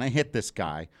 we're going to hit this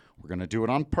guy. We're going to do it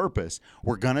on purpose.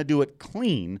 We're going to do it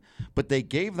clean. But they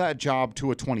gave that job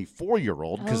to a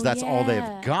 24-year-old because that's all they've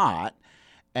got.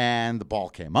 And the ball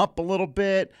came up a little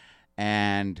bit.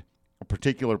 And a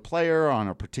particular player on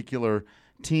a particular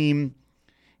team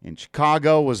in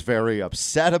Chicago was very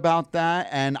upset about that.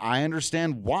 And I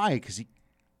understand why, because he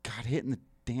got hit in the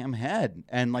damn head.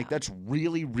 And, like, that's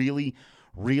really, really,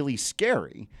 really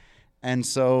scary. And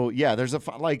so, yeah, there's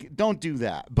don't do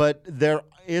that. But there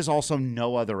is also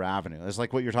no other avenue. It's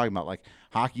like what you're talking about. Like,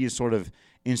 hockey is sort of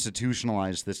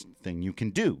institutionalized this thing you can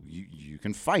do. You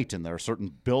can fight, and there are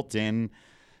certain built-in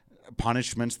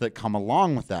punishments that come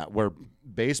along with that, where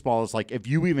baseball is like, if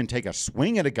you even take a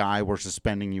swing at a guy, we're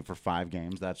suspending you for 5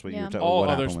 games. That's what you're talking about. All What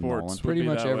other happened with Nolan. sports. Pretty would be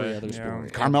much that every way. other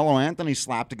sport. Carmelo Anthony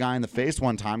slapped a guy in the face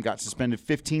one time, got suspended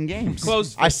 15 games.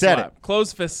 Closed fist I said slap. it.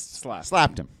 Closed fist slap.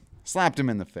 Slapped him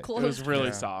in the face. It was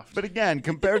really soft. But again,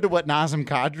 compared to what Nazem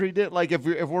Kadri did, like if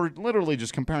we're literally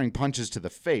just comparing punches to the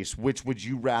face, which would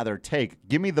you rather take?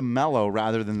 Give me the Mello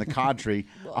rather than the Kadri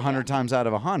 100 times out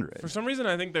of 100. For some reason,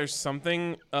 I think there's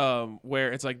something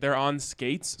where it's like they're on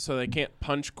skates, so they can't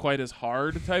punch quite as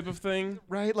hard type of thing.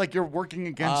 Right? Like you're working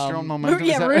against your own momentum.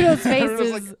 Yeah, Rudolph's face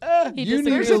Rudolph's is. like, He You need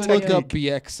disagrees to with look you. up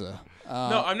Bieksa.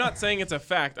 No, I'm not saying it's a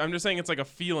fact. I'm just saying it's like a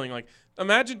feeling. Like,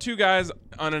 imagine two guys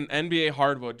on an NBA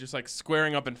hardwood just like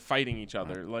squaring up and fighting each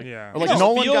other. Like, Yeah. Or like it just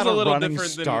Nolan feels got a a little running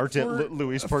different than start at for-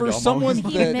 Luis For Perdomo. someone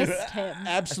He that missed him.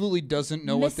 absolutely doesn't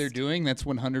know what they're Missed. doing, that's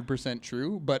 100%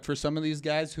 true. But for some of these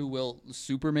guys who will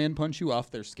Superman punch you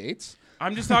off their skates,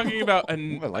 I'm just talking about I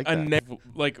like that.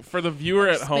 like for the viewer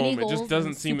at Spinny home, it goals just doesn't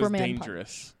and seem Superman as punch.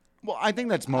 dangerous. Well, I think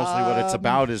that's mostly what it's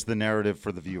about is the narrative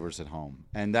for the viewers at home.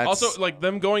 And that's Also, like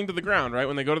them going to the ground, right?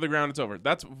 When they go to the ground, it's over.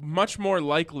 That's much more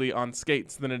likely on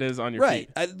skates than it is on your right?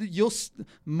 feet.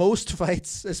 Most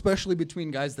fights, especially between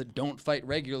guys that don't fight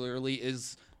regularly,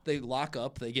 is they lock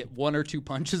up, they get 1 or 2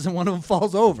 punches, and one of them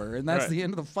falls over, and that's Right. the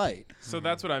end of the fight. So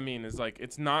that's what I mean is like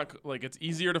it's not like it's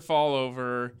easier to fall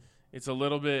over. It's a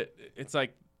little bit. It's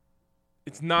like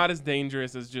it's not as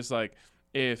dangerous as just like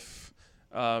if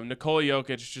Nikola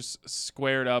Jokic just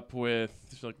squared up with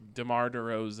like DeMar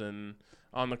DeRozan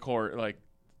on the court. Like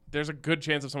there's a good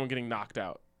chance of someone getting knocked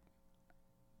out.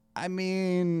 I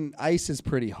mean, ice is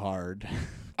pretty hard.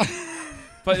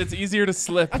 But it's easier to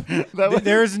slip.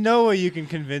 There's no way you can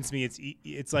convince me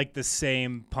it's like the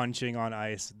same punching on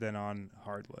ice than on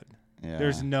hardwood. Yeah.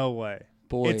 There's no way.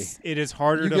 Boy, It is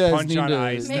harder you to guys punch need on to,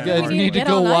 ice. you Maybe than guys we need to get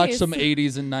go on watch ice. some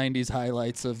 80s and 90s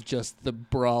highlights of just the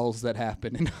brawls that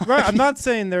happen in hockey. Right, I'm not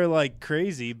saying they're like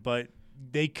crazy, but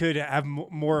they could have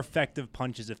more effective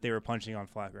punches if they were punching on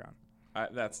flat ground.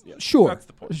 That's Sure, That's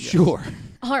the point. Yes. sure.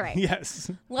 All right.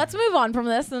 Yes. Let's move on from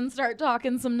this and start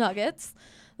talking some Nuggets.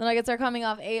 The Nuggets are coming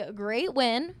off a great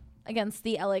win against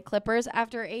the LA Clippers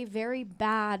after a very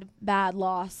bad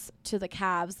loss to the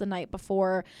Cavs the night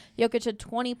before. Jokic had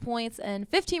 20 points and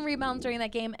 15 rebounds during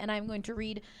that game, and I'm going to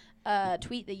read a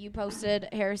tweet that you posted,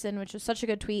 Harrison, which was such a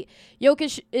good tweet.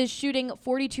 Jokic is shooting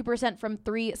 42% from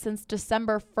 3 since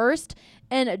December 1st,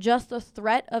 and just the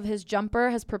threat of his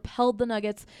jumper has propelled the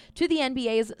Nuggets to the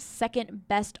NBA's second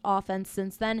best offense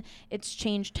since then. It's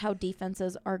changed how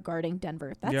defenses are guarding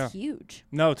Denver. That's huge.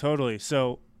 No, totally.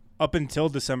 So up until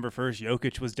December 1st,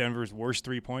 Jokic was Denver's worst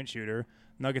three-point shooter.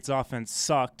 Nuggets offense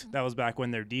sucked. That was back when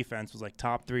their defense was like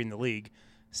top 3 in the league.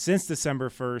 Since December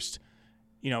 1st,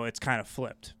 it's kind of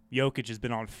flipped. Jokic has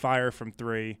been on fire from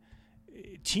 3.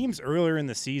 Teams earlier in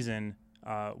the season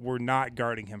were not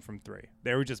guarding him from 3.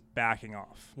 They were just backing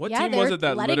off. What team was it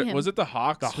that was it the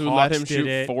Hawks who let him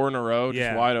shoot 4 in a row,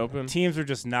 just wide open? Teams were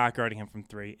just not guarding him from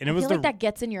 3. And I feel like that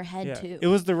gets in your head too. It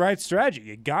was the right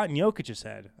strategy. It got in Jokic's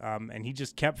head, and he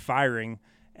just kept firing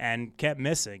and kept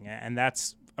missing. And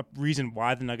that's a reason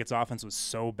why the Nuggets offense was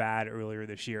so bad earlier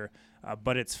this year.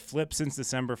 But it's flipped since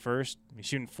December 1st. He's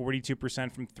shooting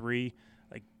 42% from 3.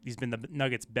 Like, he's been the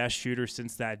Nuggets' best shooter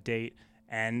since that date.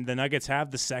 And the Nuggets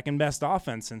have the second best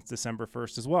offense since December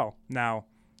 1st as well. Now,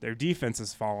 their defense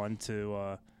has fallen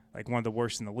to like one of the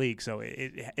worst in the league, so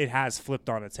it has flipped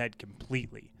on its head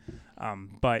completely.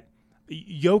 But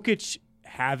Jokic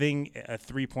having a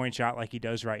three-point shot like he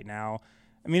does right now,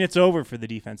 I mean, it's over for the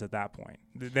defense at that point.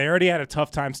 They already had a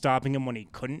tough time stopping him when he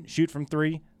couldn't shoot from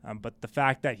 3, but the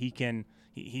fact that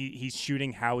he's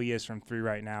shooting how he is from 3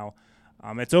 right now,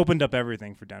 it's opened up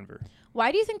everything for Denver.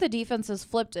 Why do you think the defense has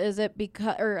flipped? Is it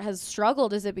has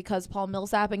struggled? Is it because Paul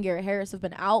Millsap and Garrett Harris have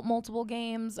been out multiple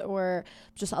games, or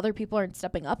just other people aren't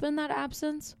stepping up in that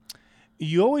absence?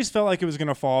 You always felt like it was going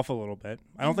to fall off a little bit.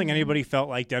 I don't think anybody felt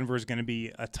like Denver is going to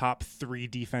be a top 3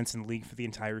 defense in the league for the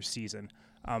entire season.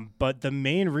 But the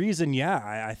main reason,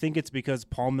 I think it's because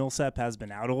Paul Millsap has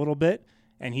been out a little bit,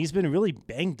 and he's been really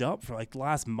banged up for like the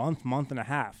last month and a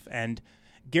half. And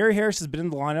Gary Harris has been in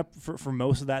the lineup for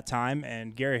most of that time,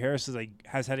 and Gary Harris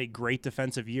has had a great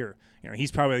defensive year.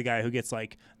 He's probably the guy who gets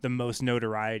like the most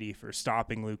notoriety for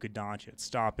stopping Luka Doncic,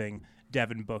 stopping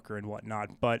Devin Booker and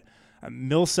whatnot. But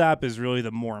Millsap is really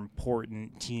the more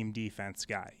important team defense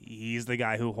guy. He's the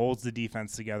guy who holds the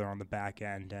defense together on the back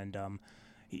end, and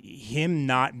him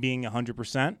not being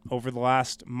 100% over the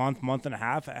last month and a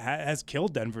half has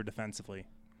killed Denver defensively.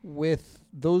 With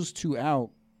those two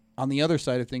out, on the other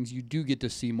side of things, you do get to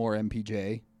see more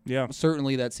MPJ. Yeah.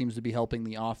 Certainly that seems to be helping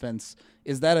the offense.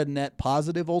 Is that a net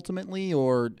positive ultimately,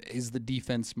 or is the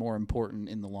defense more important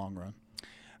in the long run?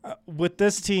 With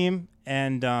this team,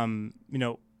 and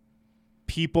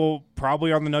people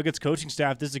probably on the Nuggets coaching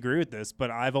staff disagree with this,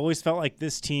 but I've always felt like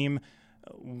this team,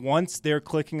 once they're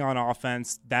clicking on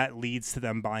offense, that leads to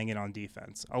them buying it on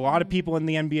defense. A lot of people in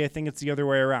the NBA think it's the other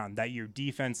way around, that your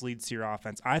defense leads to your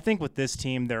offense. I think with this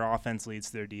team, their offense leads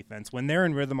to their defense. When they're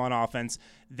in rhythm on offense,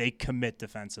 they commit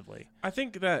defensively. I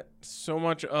think that so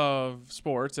much of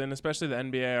sports, and especially the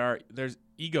NBA, there's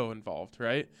ego involved,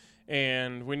 right?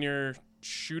 And when you're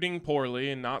shooting poorly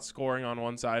and not scoring on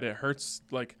one side, it hurts.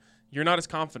 Like, you're not as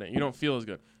confident. You don't feel as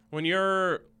good. When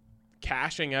you're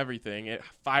cashing everything, it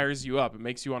fires you up. It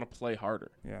makes you want to play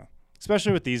harder. Yeah,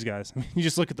 especially with these guys. I mean, you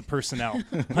just look at the personnel.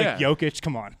 Jokic,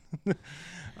 come on.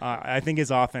 I think his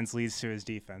offense leads to his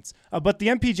defense. But the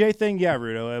MPJ thing,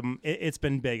 Rudo, it's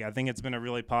been big. I think it's been a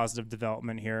really positive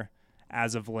development here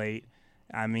as of late.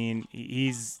 I mean,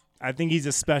 I think he's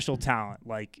a special talent.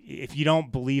 Like, if you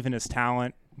don't believe in his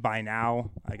talent by now,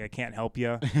 like, I can't help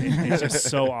you. It's just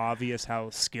so obvious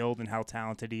how skilled and how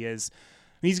talented he is.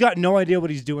 He's got no idea what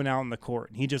he's doing out on the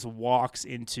court. He just walks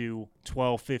into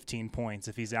 12, 15 points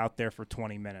if he's out there for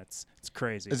 20 minutes. It's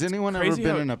crazy. Has anyone ever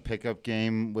been in a pickup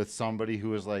game with somebody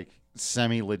who is like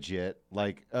semi-legit,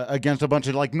 like against a bunch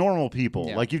of like normal people?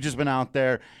 Yeah. Like, you've just been out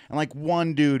there and like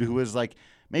one dude who was like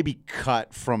maybe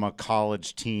cut from a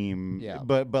college team,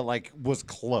 but like was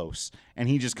close, and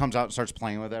he just comes out and starts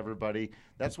playing with everybody.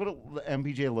 That's what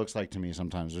MPJ looks like to me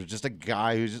sometimes. There's just a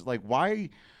guy who's just like, why?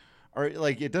 Or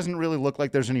like, it doesn't really look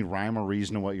like there's any rhyme or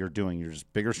reason to what you're doing. You're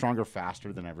just bigger, stronger,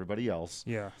 faster than everybody else.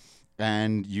 Yeah.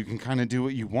 And you can kind of do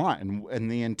what you want.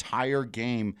 And the entire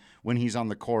game, when he's on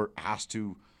the court, has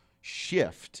to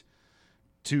shift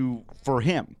for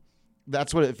him.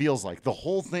 That's what it feels like. The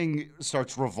whole thing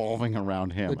starts revolving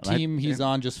around him. The team he's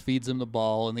on just feeds him the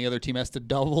ball, and the other team has to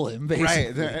double him,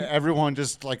 basically. Right. Everyone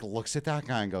just like looks at that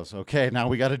guy and goes, okay, now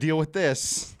we got to deal with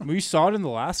this. We saw it in the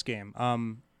last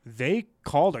game. They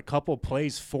called a couple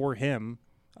plays for him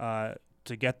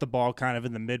to get the ball kind of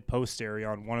in the mid-post area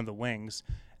on one of the wings.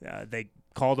 They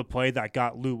called a play that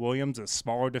got Lou Williams, a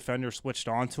smaller defender, switched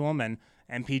onto him, and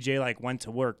MPJ went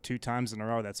to work 2 times in a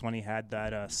row. That's when he had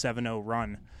that 7-0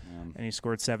 run, and he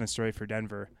scored 7 straight for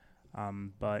Denver.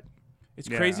 But it's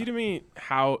crazy to me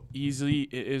how easy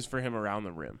it is for him around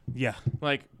the rim. Yeah.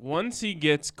 Like, once he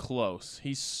gets close,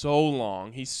 he's so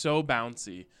long, he's so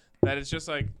bouncy that it's just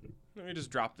like, let me just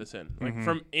drop this in. Like,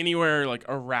 from anywhere, like,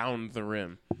 around the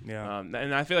rim. Yeah.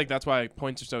 And I feel like that's why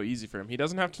points are so easy for him. He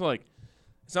doesn't have to, like,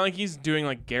 it's not like he's doing,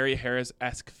 like, Gary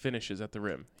Harris-esque finishes at the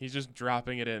rim. He's just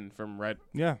dropping it in from right.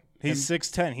 Yeah. He's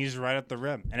 6'10". He's right at the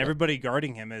rim. And everybody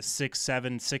guarding him is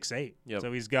 6'7", 6'8". Yep.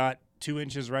 So he's got 2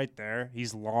 inches right there.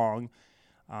 He's long.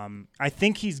 I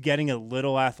think he's getting a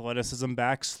little athleticism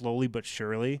back slowly but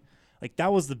surely. Like,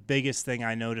 that was the biggest thing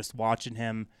I noticed watching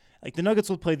him. Like, the Nuggets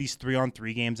would play these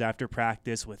 3-on-3 games after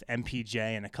practice with MPJ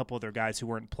and a couple other guys who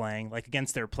weren't playing, like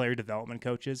against their player development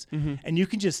coaches. And you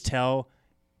can just tell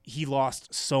he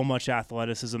lost so much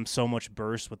athleticism, so much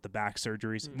burst with the back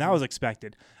surgeries. And that was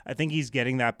expected. I think he's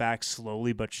getting that back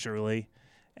slowly but surely.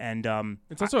 And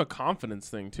it's also a confidence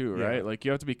thing too, right? Yeah. Like,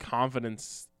 you have to be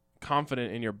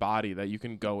confident in your body that you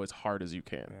can go as hard as you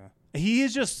can.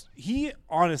 Yeah. He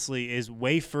honestly is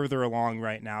way further along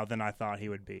right now than I thought he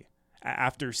would be.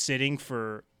 After sitting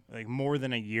for like more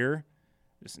than a year,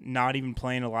 just not even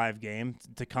playing a live game,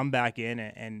 to come back in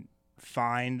and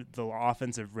find the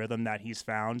offensive rhythm that he's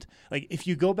found. Like, if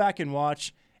you go back and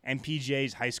watch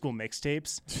MPJ's high school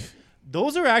mixtapes,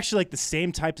 those are actually like the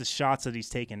same types of shots that he's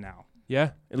taking now.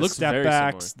 Yeah, it looks step very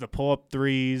backs, similar. the pull-up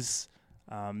threes,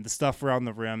 the stuff around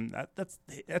the rim. That's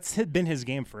been his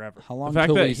game forever. How long The fact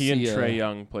till that we he and see Trae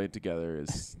Young played together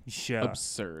is Yeah.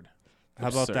 absurd. How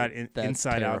about that That's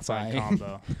inside-outside terrifying.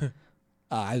 combo?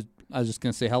 I was just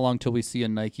gonna say, how long till we see a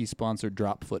Nike sponsored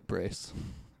drop foot brace?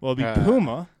 Well, it'd be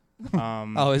Puma.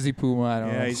 Oh, is he Puma? I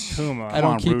don't know. Yeah, he's Puma. I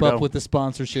don't on, keep Rudo. up with the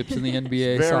sponsorships in the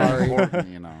NBA. Very Sorry. important,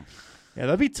 you know. Yeah,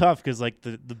 that'd be tough because like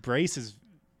the brace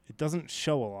it doesn't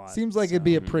show a lot. Seems like it'd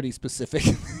be a pretty specific.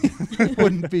 It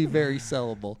wouldn't be very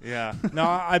sellable. Yeah. No,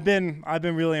 I've been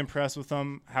really impressed with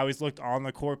him, how he's looked on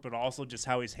the court, but also just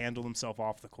how he's handled himself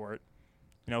off the court.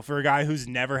 You know, for a guy who's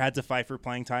never had to fight for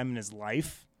playing time in his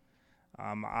life,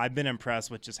 I've been impressed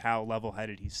with just how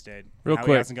level-headed he stayed. Real how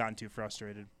quick. he hasn't gotten too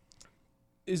frustrated.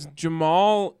 Is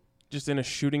Jamal just in a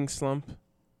shooting slump?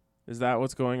 Is that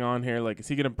what's going on here? Like, is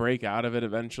he going to break out of it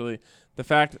eventually? The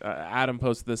fact, Adam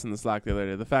posted this in the Slack the other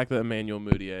day, the fact that Emmanuel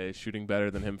Mudiay is shooting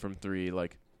better than him from 3,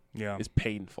 like, Yeah. is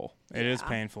painful. It is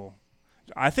painful.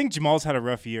 I think Jamal's had a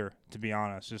rough year, to be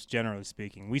honest, just generally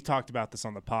speaking. We talked about this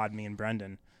on the pod, me and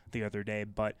Brendan, the other day,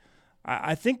 but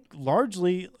I think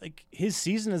largely like his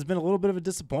season has been a little bit of a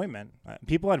disappointment.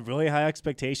 People had really high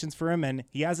expectations for him, and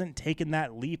he hasn't taken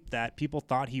that leap that people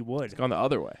thought he would. It's gone the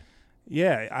other way.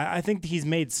 Yeah, I think he's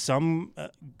made some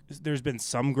there's been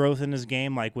some growth in his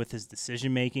game, like with his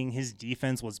decision-making. His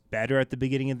defense was better at the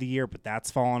beginning of the year, but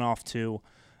that's fallen off too.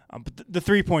 But the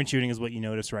three-point shooting is what you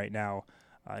notice right now.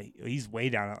 He's way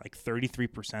down at like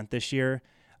 33% this year.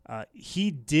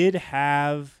 He did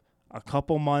have a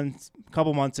couple months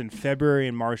in February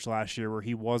and March last year where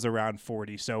he was around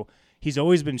 40. So he's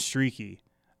always been streaky.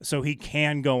 So he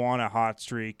can go on a hot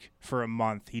streak for a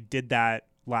month. He did that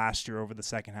last year over the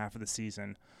second half of the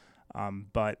season.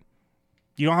 But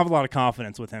you don't have a lot of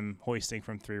confidence with him hoisting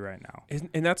from 3 right now.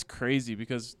 And that's crazy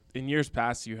because in years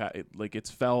past, you had like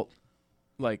it's felt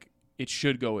like it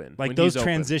should go in. Like when those he's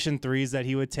open. transition threes that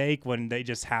he would take when they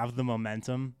just have the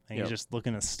momentum and Yep. he's just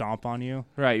looking to stomp on you.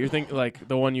 Right. You're thinking like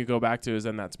the one you go back to is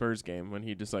in that Spurs game when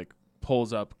he just like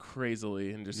pulls up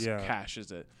crazily and just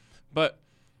cashes it. But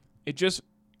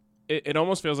it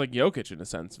almost feels like Jokic in a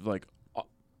sense of like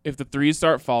if the threes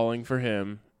start falling for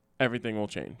him, everything will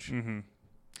change. Mm-hmm.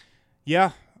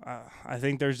 Yeah, I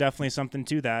think there's definitely something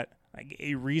to that. Like,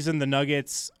 a reason the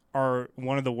Nuggets are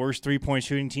one of the worst three-point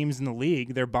shooting teams in the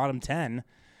league. They're bottom 10.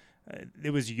 It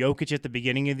was Jokic at the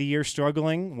beginning of the year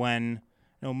struggling when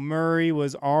Murray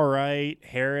was all right.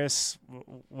 Harris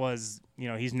was,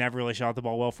 he's never really shot the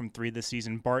ball well from 3 this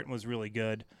season. Barton was really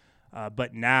good.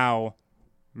 But now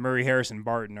Murray, Harris, and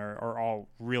Barton are all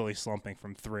really slumping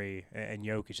from 3, and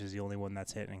Jokic is the only one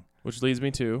that's hitting. Which leads me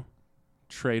to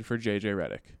trade for J.J.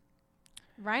 Redick.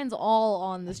 Ryan's all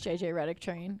on this JJ Redick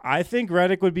train. I think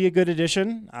Redick would be a good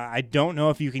addition. I don't know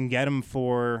if you can get him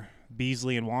for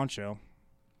Beasley and Wancho.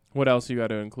 What else you got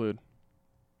to include?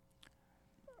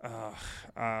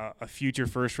 A future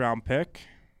first-round pick,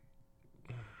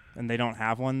 and they don't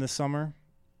have one this summer.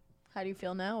 How do you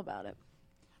feel now about it?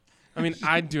 I mean,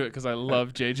 I'd do it because I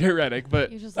love JJ Redick,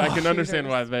 but You just I love can understand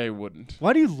shooters. why they wouldn't.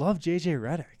 Why do you love JJ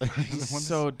Redick? He's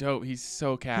so dope. He's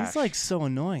so cash. He's like so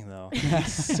annoying though.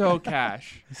 He's so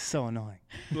cash. He's so annoying.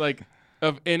 Like,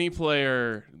 of any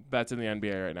player that's in the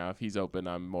NBA right now, if he's open,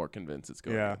 I'm more convinced it's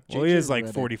going. Yeah. JJ Well, he is like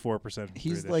Redick. 44%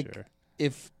 He's this like year.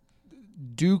 if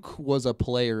Duke was a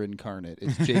player incarnate,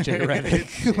 it's JJ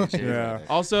Redick. Yeah.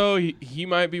 Also, he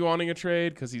might be wanting a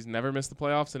trade because he's never missed the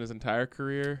playoffs in his entire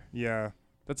career. Yeah.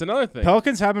 That's another thing.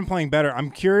 Pelicans have been playing better.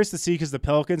 I'm curious to see because the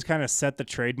Pelicans kind of set the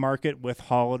trade market with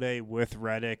Holiday, with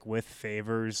Redick, with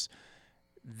Favors.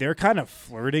 They're kind of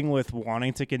flirting with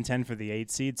wanting to contend for the 8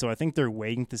 seed. So I think they're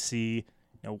waiting to see,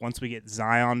 once we get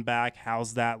Zion back,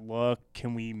 how's that look?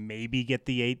 Can we maybe get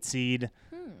the 8 seed?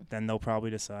 Then they'll probably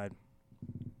decide.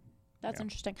 That's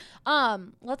interesting.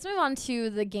 Let's move on to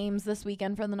the games this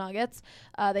weekend for the Nuggets.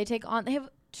 They have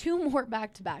 2 more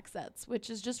back-to-back sets, which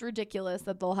is just ridiculous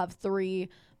that they'll have 3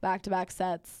 back-to-back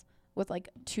sets with like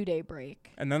 2-day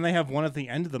break. And then they have one at the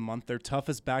end of the month, their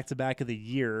toughest back-to-back of the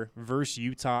year versus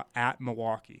Utah at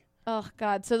Milwaukee. Oh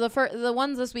God! So the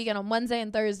ones this weekend on Wednesday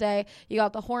and Thursday, you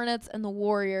got the Hornets and the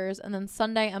Warriors, and then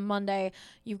Sunday and Monday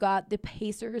you've got the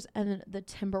Pacers and the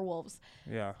Timberwolves.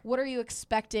 Yeah. What are you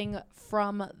expecting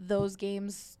from those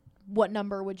games? What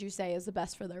number would you say is the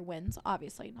best for their wins?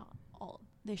 Obviously, not all.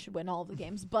 They should win all of the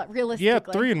games, but realistically, Yeah,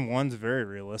 3-1's very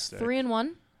realistic.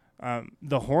 3-1.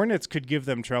 The Hornets could give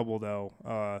them trouble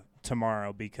though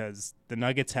tomorrow because the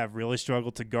Nuggets have really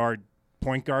struggled to guard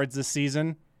point guards this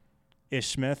season. Ish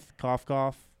Smith, cough,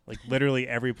 like literally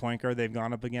every point guard they've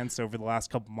gone up against over the last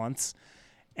couple months.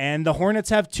 And the Hornets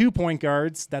have 2 point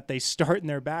guards that they start in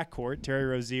their backcourt, Terry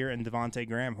Rozier and Devontae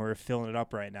Graham, who are filling it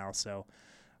up right now. So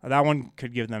that one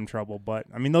could give them trouble. But,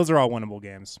 I mean, those are all winnable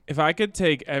games. If I could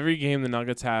take every game the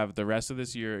Nuggets have the rest of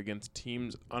this year against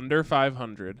teams under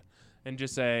 500 and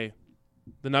just say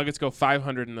the Nuggets go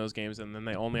 500 in those games and then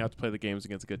they only have to play the games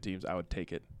against good teams, I would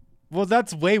take it. Well,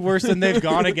 that's way worse than they've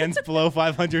gone against below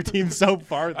 500 teams so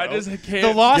far, though. I just can't.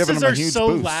 The losses them a are huge so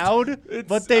boost. loud,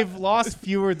 but they've lost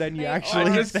fewer than you They actually I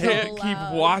are just think. can't so keep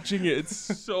loud. watching it. It's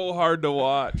so hard to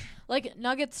watch. Like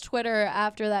Nuggets Twitter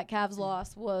after that Cavs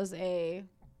loss was a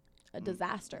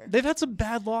disaster. They've had some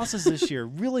bad losses this year,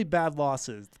 really bad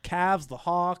losses. The Cavs, the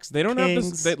Hawks, They don't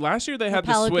Kings. have this. Last year they had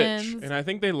the Pelicans. switch, and I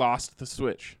think they lost the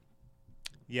switch.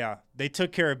 Yeah, they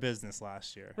took care of business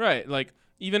last year. Right, like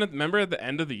even remember at the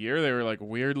end of the year they were like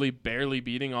weirdly barely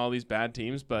beating all these bad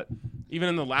teams, but even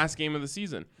in the last game of the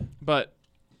season, but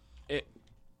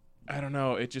I don't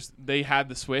know. It just they had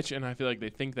the switch, and I feel like they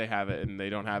think they have it, and they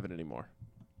don't have it anymore.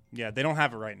 Yeah, they don't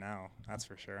have it right now. That's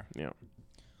for sure. Yeah.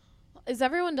 Is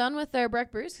everyone done with their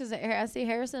Breck Brews? Because I see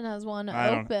Harrison has one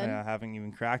open. I haven't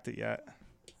even cracked it yet.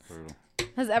 Brutal.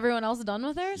 Has everyone else done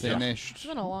with theirs? Finished. It's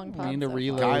been a long We pod. need to so far.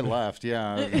 reload. Guy left,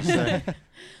 yeah. I was gonna say.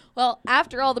 Well,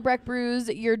 after all the Breck brews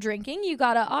you're drinking, you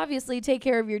gotta obviously take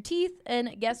care of your teeth.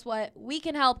 And guess what? We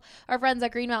can help. Our friends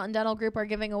at Green Mountain Dental Group are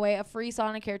giving away a free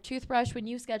Sonicare toothbrush when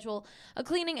you schedule a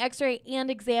cleaning, x-ray,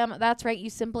 and exam. That's right. You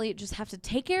simply just have to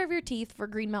take care of your teeth for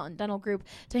Green Mountain Dental Group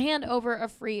to hand over a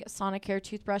free Sonicare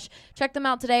toothbrush. Check them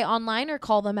out today online or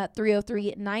call them at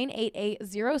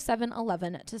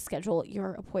 303-988-0711 to schedule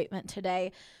your appointment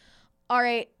today. All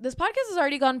right. This podcast has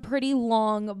already gone pretty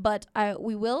long, but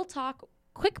we will talk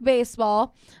quick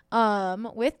baseball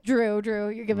with Drew. Drew,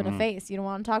 you're giving a face. You don't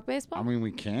want to talk baseball? I mean,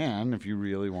 we can if you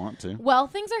really want to. Well,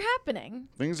 things are happening.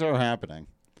 Things are happening.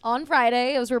 On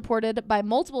Friday, it was reported by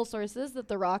multiple sources that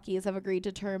the Rockies have agreed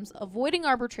to terms avoiding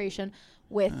arbitration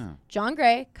with John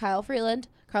Gray, Kyle Freeland,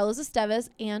 Carlos Estevez,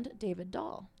 and David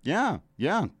Dahl. Yeah.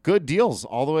 Good deals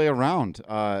all the way around.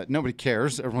 Nobody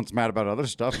cares. Everyone's mad about other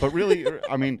stuff. But really,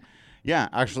 I mean, yeah,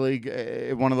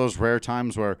 actually, one of those rare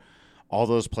times where all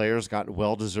those players got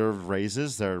well-deserved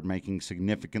raises. They're making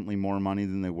significantly more money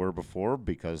than they were before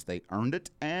because they earned it,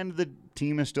 and the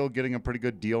team is still getting a pretty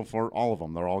good deal for all of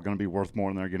them. They're all going to be worth more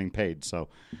than they're getting paid. So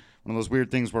one of those weird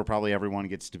things where probably everyone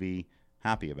gets to be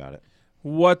happy about it.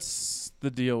 What's the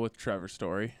deal with Trevor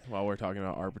Story while we're talking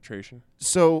about arbitration?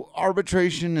 So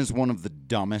arbitration is one of the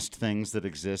dumbest things that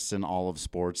exists in all of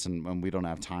sports, and we don't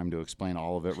have time to explain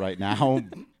all of it right now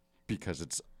because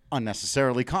it's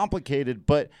unnecessarily complicated.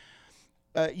 But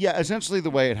essentially the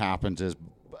way it happens is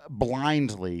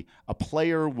blindly a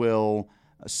player will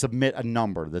submit a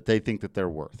number that they think that they're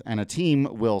worth, and a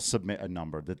team will submit a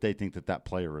number that they think that that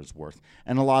player is worth.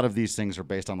 And a lot of these things are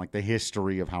based on like the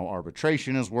history of how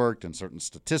arbitration has worked and certain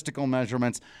statistical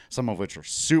measurements, some of which are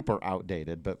super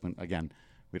outdated, but again,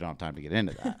 we don't have time to get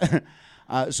into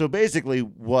that. So basically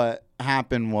what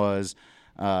happened was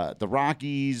the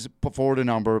Rockies put forward a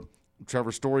number,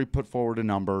 Trevor Story put forward a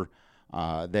number.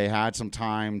 They had some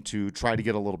time to try to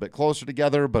get a little bit closer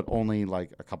together, but only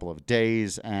like a couple of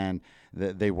days, and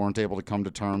they weren't able to come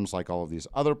to terms like all of these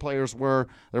other players were.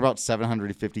 They're about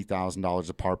 $750,000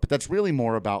 apart, but that's really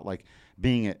more about like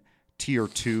being at tier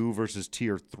 2 versus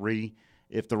tier 3.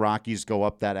 If the Rockies go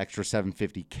up that extra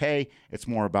 $750K, it's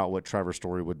more about what Trevor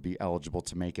Story would be eligible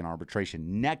to make in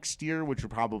arbitration next year, which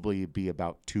would probably be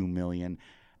about $2 million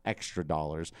extra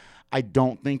dollars. I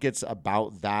don't think it's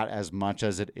about that as much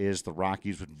as it is the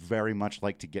Rockies would very much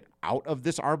like to get out of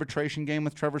this arbitration game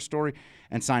with Trevor Story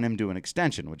and sign him to an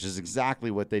extension, which is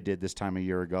exactly what they did this time a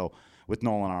year ago with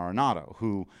Nolan Arenado,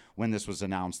 who, when this was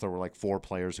announced, there were like 4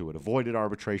 players who had avoided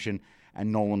arbitration,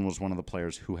 and Nolan was one of the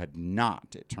players who had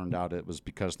not. It turned out it was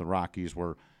because the Rockies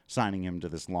were signing him to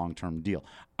this long-term deal.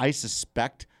 I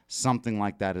suspect something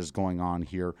like that is going on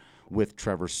here with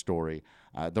Trevor Story.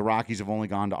 The Rockies have only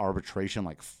gone to arbitration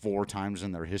like 4 times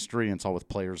in their history, and it's all with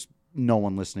players no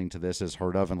one listening to this has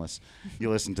heard of unless you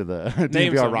listen to the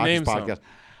DNVR Rockies podcast.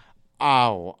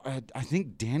 Oh, I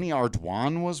think Danny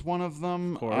Ardoin was one of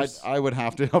them. Of course. I would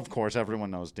have to. Of course, everyone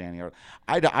knows Danny Ardoin.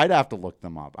 I'd have to look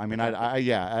them up. I mean,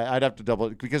 I'd have to double,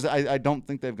 because I don't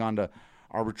think they've gone to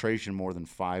arbitration more than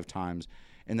 5 times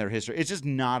in their history. It's just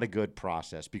not a good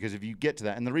process, because if you get to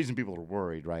that, and the reason people are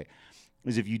worried, right,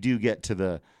 is if you do get to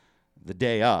the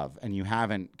day of and you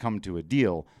haven't come to a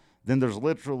deal, then there's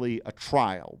literally a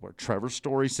trial where Trevor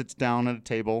Story sits down at a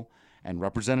table and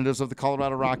representatives of the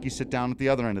Colorado Rockies sit down at the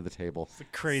other end of the table. It's the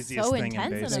craziest So thing in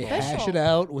intense and baseball. official. Hash it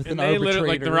out with And an they arbitrator. literally,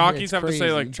 like, the Rockies It's have to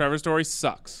say, like, crazy. Trevor Story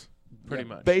sucks, pretty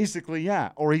much. Basically,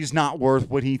 yeah. Or he's not worth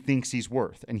what he thinks he's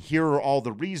worth. And here are all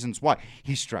the reasons why.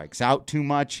 He strikes out too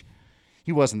much.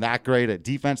 He wasn't that great at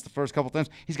defense the first couple times.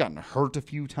 He's gotten hurt a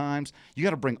few times. You got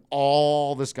to bring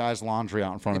all this guy's laundry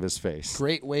out in front of his face.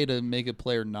 Great way to make a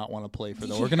player not want to play for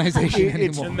the organization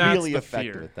It's anymore. And that's really the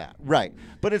effective fear. at that. Right.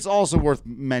 But it's also worth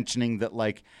mentioning that,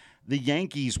 like, the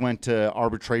Yankees went to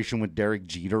arbitration with Derek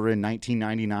Jeter in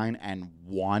 1999 and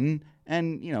won.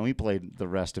 And, you know, he played the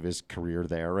rest of his career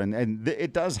there. And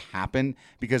it does happen,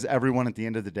 because everyone at the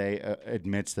end of the day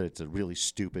admits that it's a really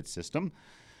stupid system.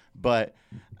 But,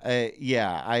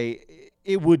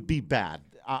 it would be bad.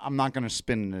 I'm not going to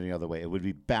spin it any other way. It would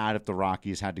be bad if the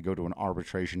Rockies had to go to an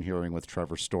arbitration hearing with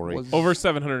Trevor Story. Over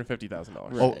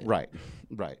 $750,000. Oh, right.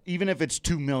 Even if it's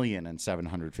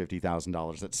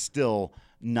 $2,750,000, that's still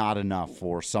not enough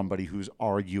for somebody who's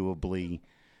arguably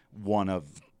one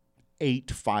of 8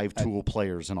 5-tool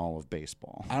players in all of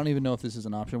baseball. I don't even know if this is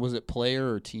an option. Was it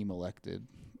player or team elected?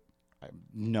 I have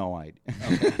no idea.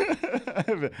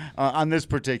 Okay. On this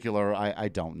particular, I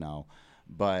don't know,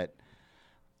 but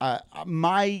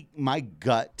my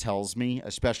gut tells me,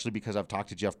 especially because I've talked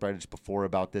to Jeff Bridich before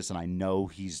about this, and I know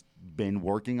he's been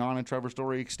working on a Trevor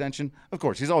Story extension. Of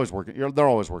course, he's always working. They're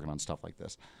always working on stuff like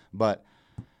this, but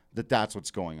that's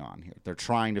what's going on here. They're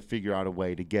trying to figure out a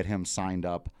way to get him signed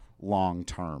up long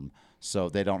term, so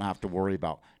they don't have to worry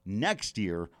about next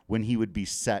year when he would be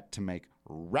set to make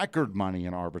record money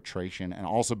in arbitration and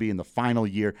also be in the final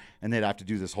year, and they'd have to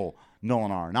do this whole Nolan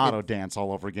Arenado dance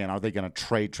all over again. Are they going to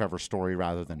trade Trevor Story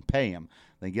rather than pay him?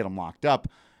 They get him locked up.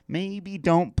 Maybe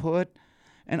don't put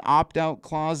an opt-out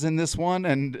clause in this one,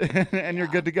 and you're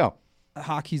good to go.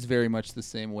 Hockey's very much the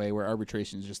same way, where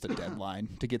arbitration is just a deadline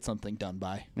to get something done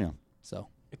by. Yeah. So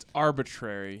It's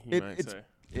arbitrary, you might say.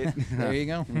 there you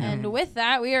go. And with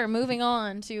that, we are moving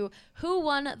on to Who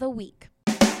Won the Week.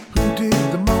 Who did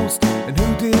the most and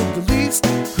who did the least?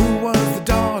 Who was the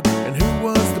dog and who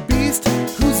was the beast?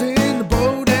 Who's in the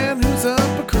boat and who's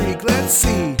up a creek? Let's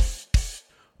see.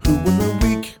 Who won the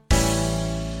week?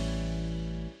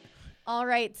 All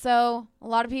right, so a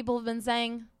lot of people have been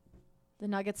saying the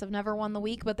Nuggets have never won the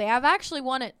week, but they have actually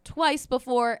won it twice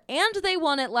before, and they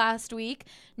won it last week.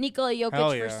 Nikola Hell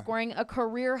Jokic yeah. for scoring a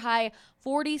career-high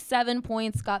 47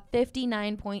 points, got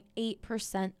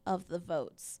 59.8% of the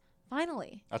votes.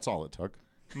 Finally. That's all it took.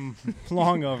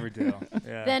 Long overdue.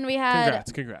 Yeah. Then we had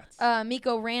Congrats.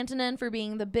 Mikko Rantanen for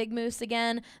being the big moose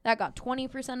again. That got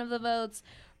 20% of the votes.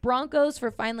 Broncos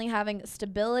for finally having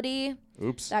stability.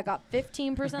 Oops. That got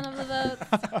 15% of the votes.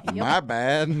 Yep. My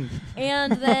bad.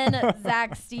 And then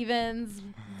Zach Stevens,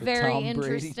 very Tom Brady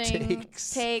interesting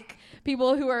takes. take.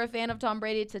 People who are a fan of Tom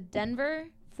Brady to Denver,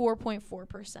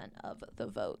 4.4% of the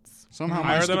votes. Somehow my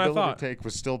Higher than I stability thought. take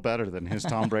was still better than his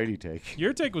Tom Brady take.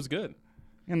 Your take was good.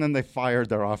 And then they fired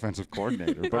their offensive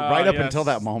coordinator. But Oh, right up yes. until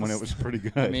that moment, it was pretty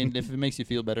good. I mean, if it makes you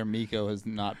feel better, Miko has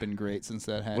not been great since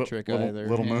that hat trick little- either.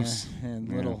 little Yeah, moose. and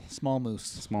Yeah. little small moose.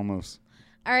 Small moose.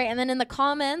 All right, and then in the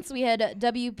comments, we had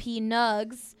WP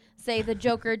Nugs say the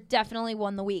Joker definitely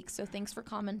won the week. So thanks for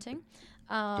commenting.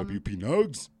 WP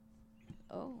Nugs.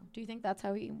 Oh, do you think that's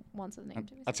how he wants his name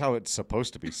to be? That's how it's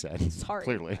supposed to be said. Sorry,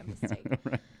 clearly. my mistake.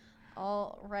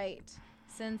 All right.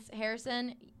 Since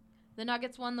Harrison, the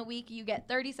Nuggets won the week, you get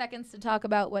 30 seconds to talk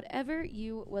about whatever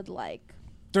you would like.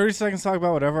 30 seconds to talk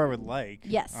about whatever I would like.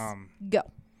 Yes. Go.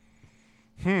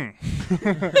 I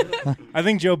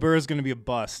think Joe Burrow is going to be a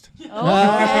bust.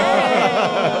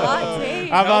 Hot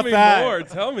take. How about that?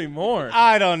 Tell me more.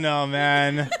 I don't know,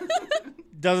 man.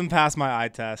 Doesn't pass my eye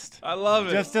test. I love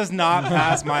it. Just does not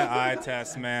pass my eye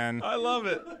test, man. I love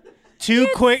it. Too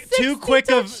quick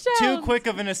touchdowns.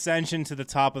 of an ascension to the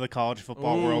top of the college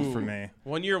football world for me.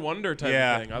 1 year wonder type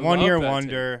Yeah, of thing. 1 year love that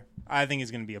wonder. I think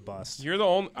he's going to be a bust. You're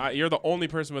the only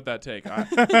person with that take,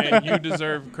 and you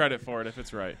deserve credit for it if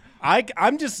it's right.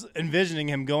 I'm just envisioning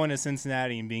him going to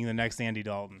Cincinnati and being the next Andy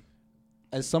Dalton.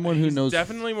 As someone who He's knows,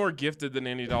 definitely more gifted than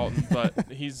Andy Dalton,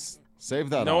 but he's Save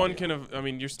that. no one audio. can have. I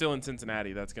mean, you're still in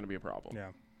Cincinnati. That's going to be a problem.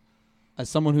 Yeah. as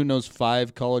someone who knows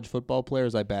 5 college football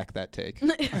players, I back that take. All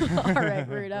right,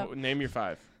 Rudolph. Name your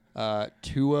 5.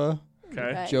 Tua,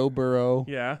 Okay. Joe Burrow,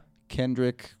 Yeah.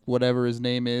 Kendrick, whatever his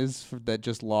name is, that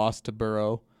just lost to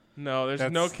Burrow. No, there's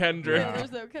That's- no Kendrick. yeah.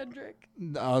 There's no Kendrick.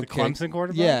 Okay. The Clemson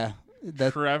quarterback? Yeah.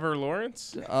 That. Trevor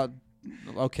Lawrence.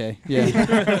 Okay.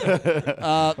 Yeah.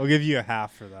 I'll give you a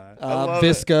half for that. love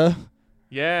Visca,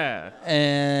 Yeah.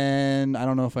 and I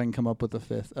don't know if I can come up with a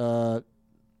 5th.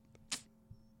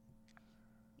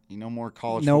 You know more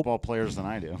college Nope. football players than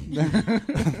I do.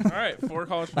 All right. 4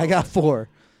 college. I got 4.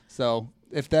 So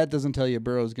if that doesn't tell you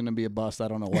Burrow's going to be a bust, I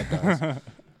don't know what does.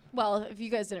 Well, if you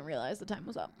guys didn't realize, the time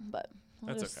was up, but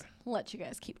we'll That's just okay. let you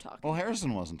guys keep talking. Well,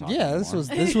 Harrison wasn't talking. Yeah, anymore.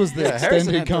 this was the Yeah,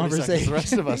 Harrison extended had 30 seconds. conversation. The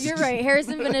rest of us. You're right.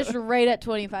 Harrison finished right at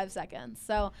 25 seconds.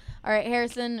 So, all right,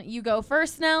 Harrison, you go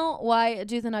first now. Why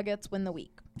do the Nuggets win the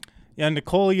week? Yeah,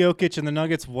 Nikola Jokic and the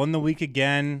Nuggets won the week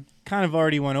again. Kind of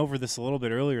already went over this a little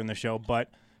bit earlier in the show, but,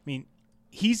 I mean,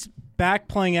 he's back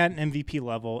playing at an MVP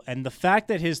level, and the fact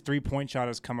that his three-point shot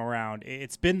has come around,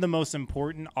 it's been the most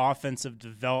important offensive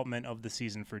development of the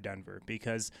season for Denver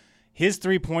because his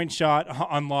three-point shot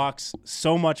unlocks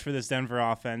so much for this Denver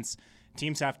offense.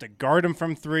 Teams have to guard him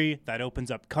from 3. That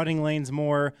opens up cutting lanes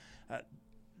more.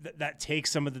 That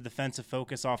takes some of the defensive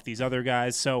focus off these other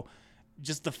guys. So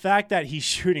just the fact that he's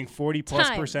shooting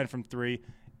 40+% from 3,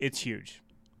 it's huge.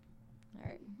 All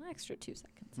right, extra 2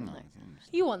 seconds in there.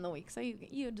 You won the week, so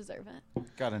you deserve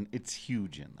it. It's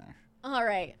huge in there. All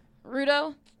right,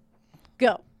 Rudo,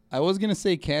 go. I was going to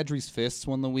say Kadri's Fists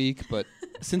won the week, but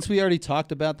since we already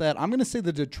talked about that, I'm going to say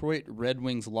the Detroit Red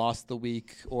Wings lost the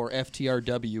week, or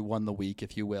FTRW won the week,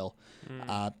 if you will.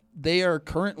 They are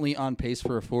currently on pace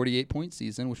for a 48-point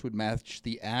season, which would match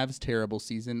the Avs' terrible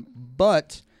season,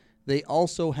 but they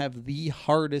also have the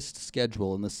hardest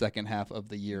schedule in the second half of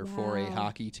the year for a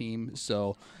hockey team.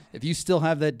 So if you still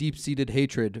have that deep-seated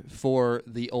hatred for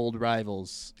the old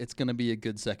rivals, it's going to be a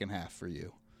good second half for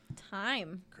you.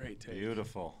 Time. Great take.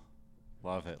 Beautiful.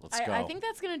 Love it. Let's go. I think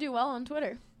that's going to do well on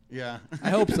Twitter. Yeah. I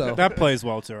hope so. That plays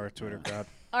well to our Twitter crowd.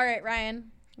 All right,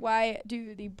 Ryan, why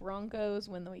do the Broncos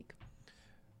win the week?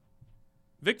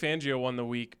 Vic Fangio won the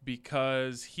week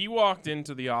because he walked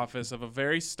into the office of a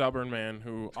very stubborn man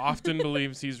who often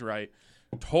believes he's right,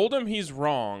 told him he's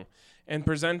wrong, and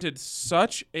presented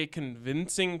such a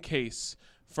convincing case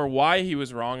for why he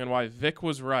was wrong and why Vic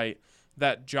was right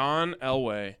that John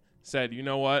Elway said, you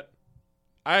know what?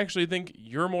 I actually think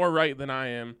you're more right than I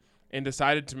am, and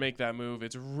decided to make that move.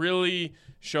 It really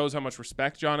shows how much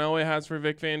respect John Elway has for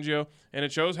Vic Fangio, and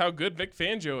it shows how good Vic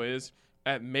Fangio is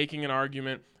at making an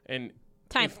argument. And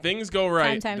if things go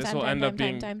right, this will end up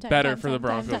being better for the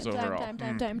Broncos overall.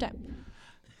 Time.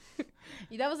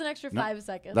 That was an extra 5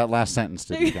 seconds. That last sentence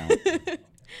didn't count.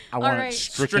 I want right. it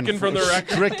stricken From the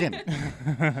record. Stricken.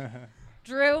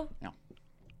 Drew, No.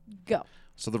 go.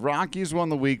 So the Rockies won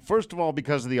the week, first of all,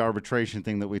 because of the arbitration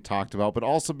thing that we talked about, but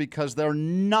also because they're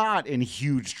not in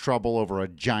huge trouble over a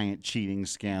giant cheating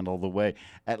scandal the way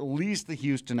at least the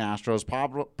Houston Astros,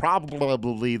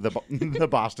 probably the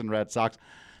Boston Red Sox,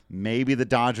 maybe the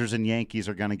Dodgers and Yankees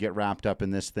are going to get wrapped up in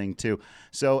this thing too.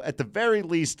 So at the very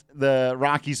least, the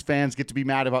Rockies fans get to be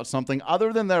mad about something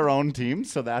other than their own team,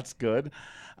 so that's good.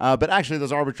 But actually,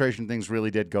 those arbitration things really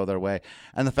did go their way.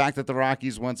 And the fact that the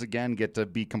Rockies once again get to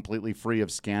be completely free of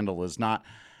scandal is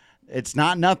it's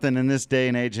not nothing in this day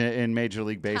and age in Major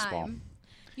League Baseball. Time.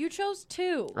 You chose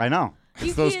 2. I know. You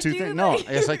It's those can't two do things. that. No,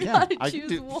 yes, I can. Gotta I choose can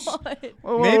do. one.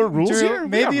 Well, rules Drew, here? We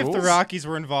maybe have if the rules. Rockies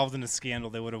were involved in a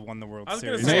scandal, they would have won the World I was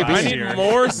going to Series. say, Maybe. I need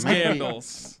more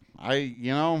scandals.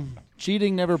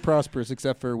 Cheating never prospers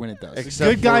except for when it does.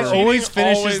 Except Good guy for- always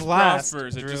finishes always last.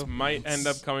 prospers. It Drew. just might end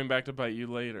up coming back to bite you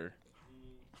later.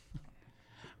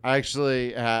 I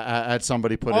actually had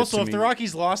somebody put Also, it to if me. the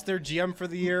Rockies lost their GM for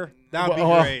the year, that would be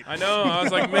Well, great. I know. I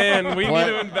was like, man, we need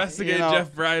to investigate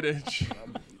Jeff Bridich.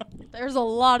 There's a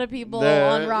lot of people There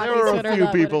on Rockies were Twitter a few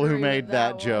that would people who agree made with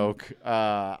that one. joke.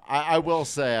 I will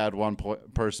say, I had one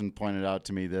person pointed out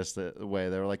to me the way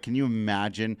they were like, "Can you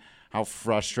imagine how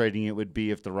frustrating it would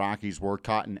be if the Rockies were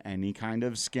caught in any kind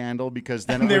of scandal? Because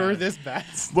then they were this bad.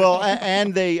 well,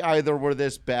 and they either were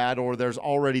this bad or there's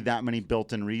already that many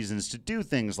built-in reasons to do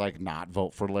things like not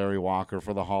vote for Larry Walker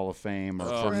for the Hall of Fame or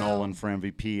for Nolan for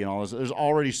MVP and all this. There's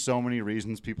already so many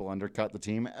reasons people undercut the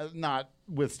team,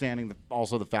 notwithstanding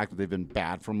also the fact that they've been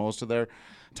bad for most of their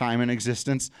time in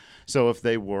existence. So if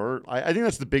they were, I think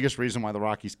that's the biggest reason why the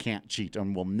Rockies can't cheat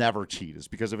and will never cheat is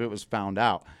because if it was found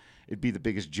out, it'd be the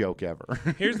biggest joke ever.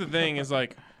 Here's the thing is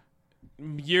like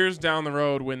years down the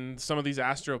road when some of these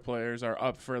Astro players are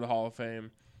up for the Hall of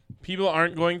Fame, people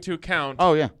aren't going to count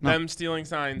them stealing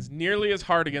signs nearly as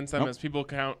hard against them as people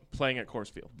count playing at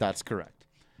Coors Field. That's correct.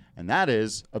 And that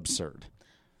is absurd.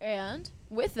 And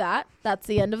with that, that's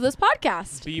the end of this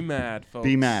podcast. Be mad, folks.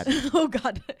 Be mad. Oh,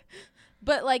 God.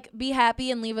 But, like, be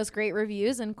happy and leave us great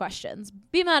reviews and questions.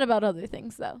 Be mad about other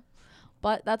things, though.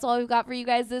 But that's all we've got for you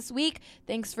guys this week.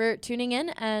 Thanks for tuning in,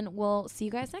 and we'll see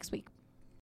you guys next week.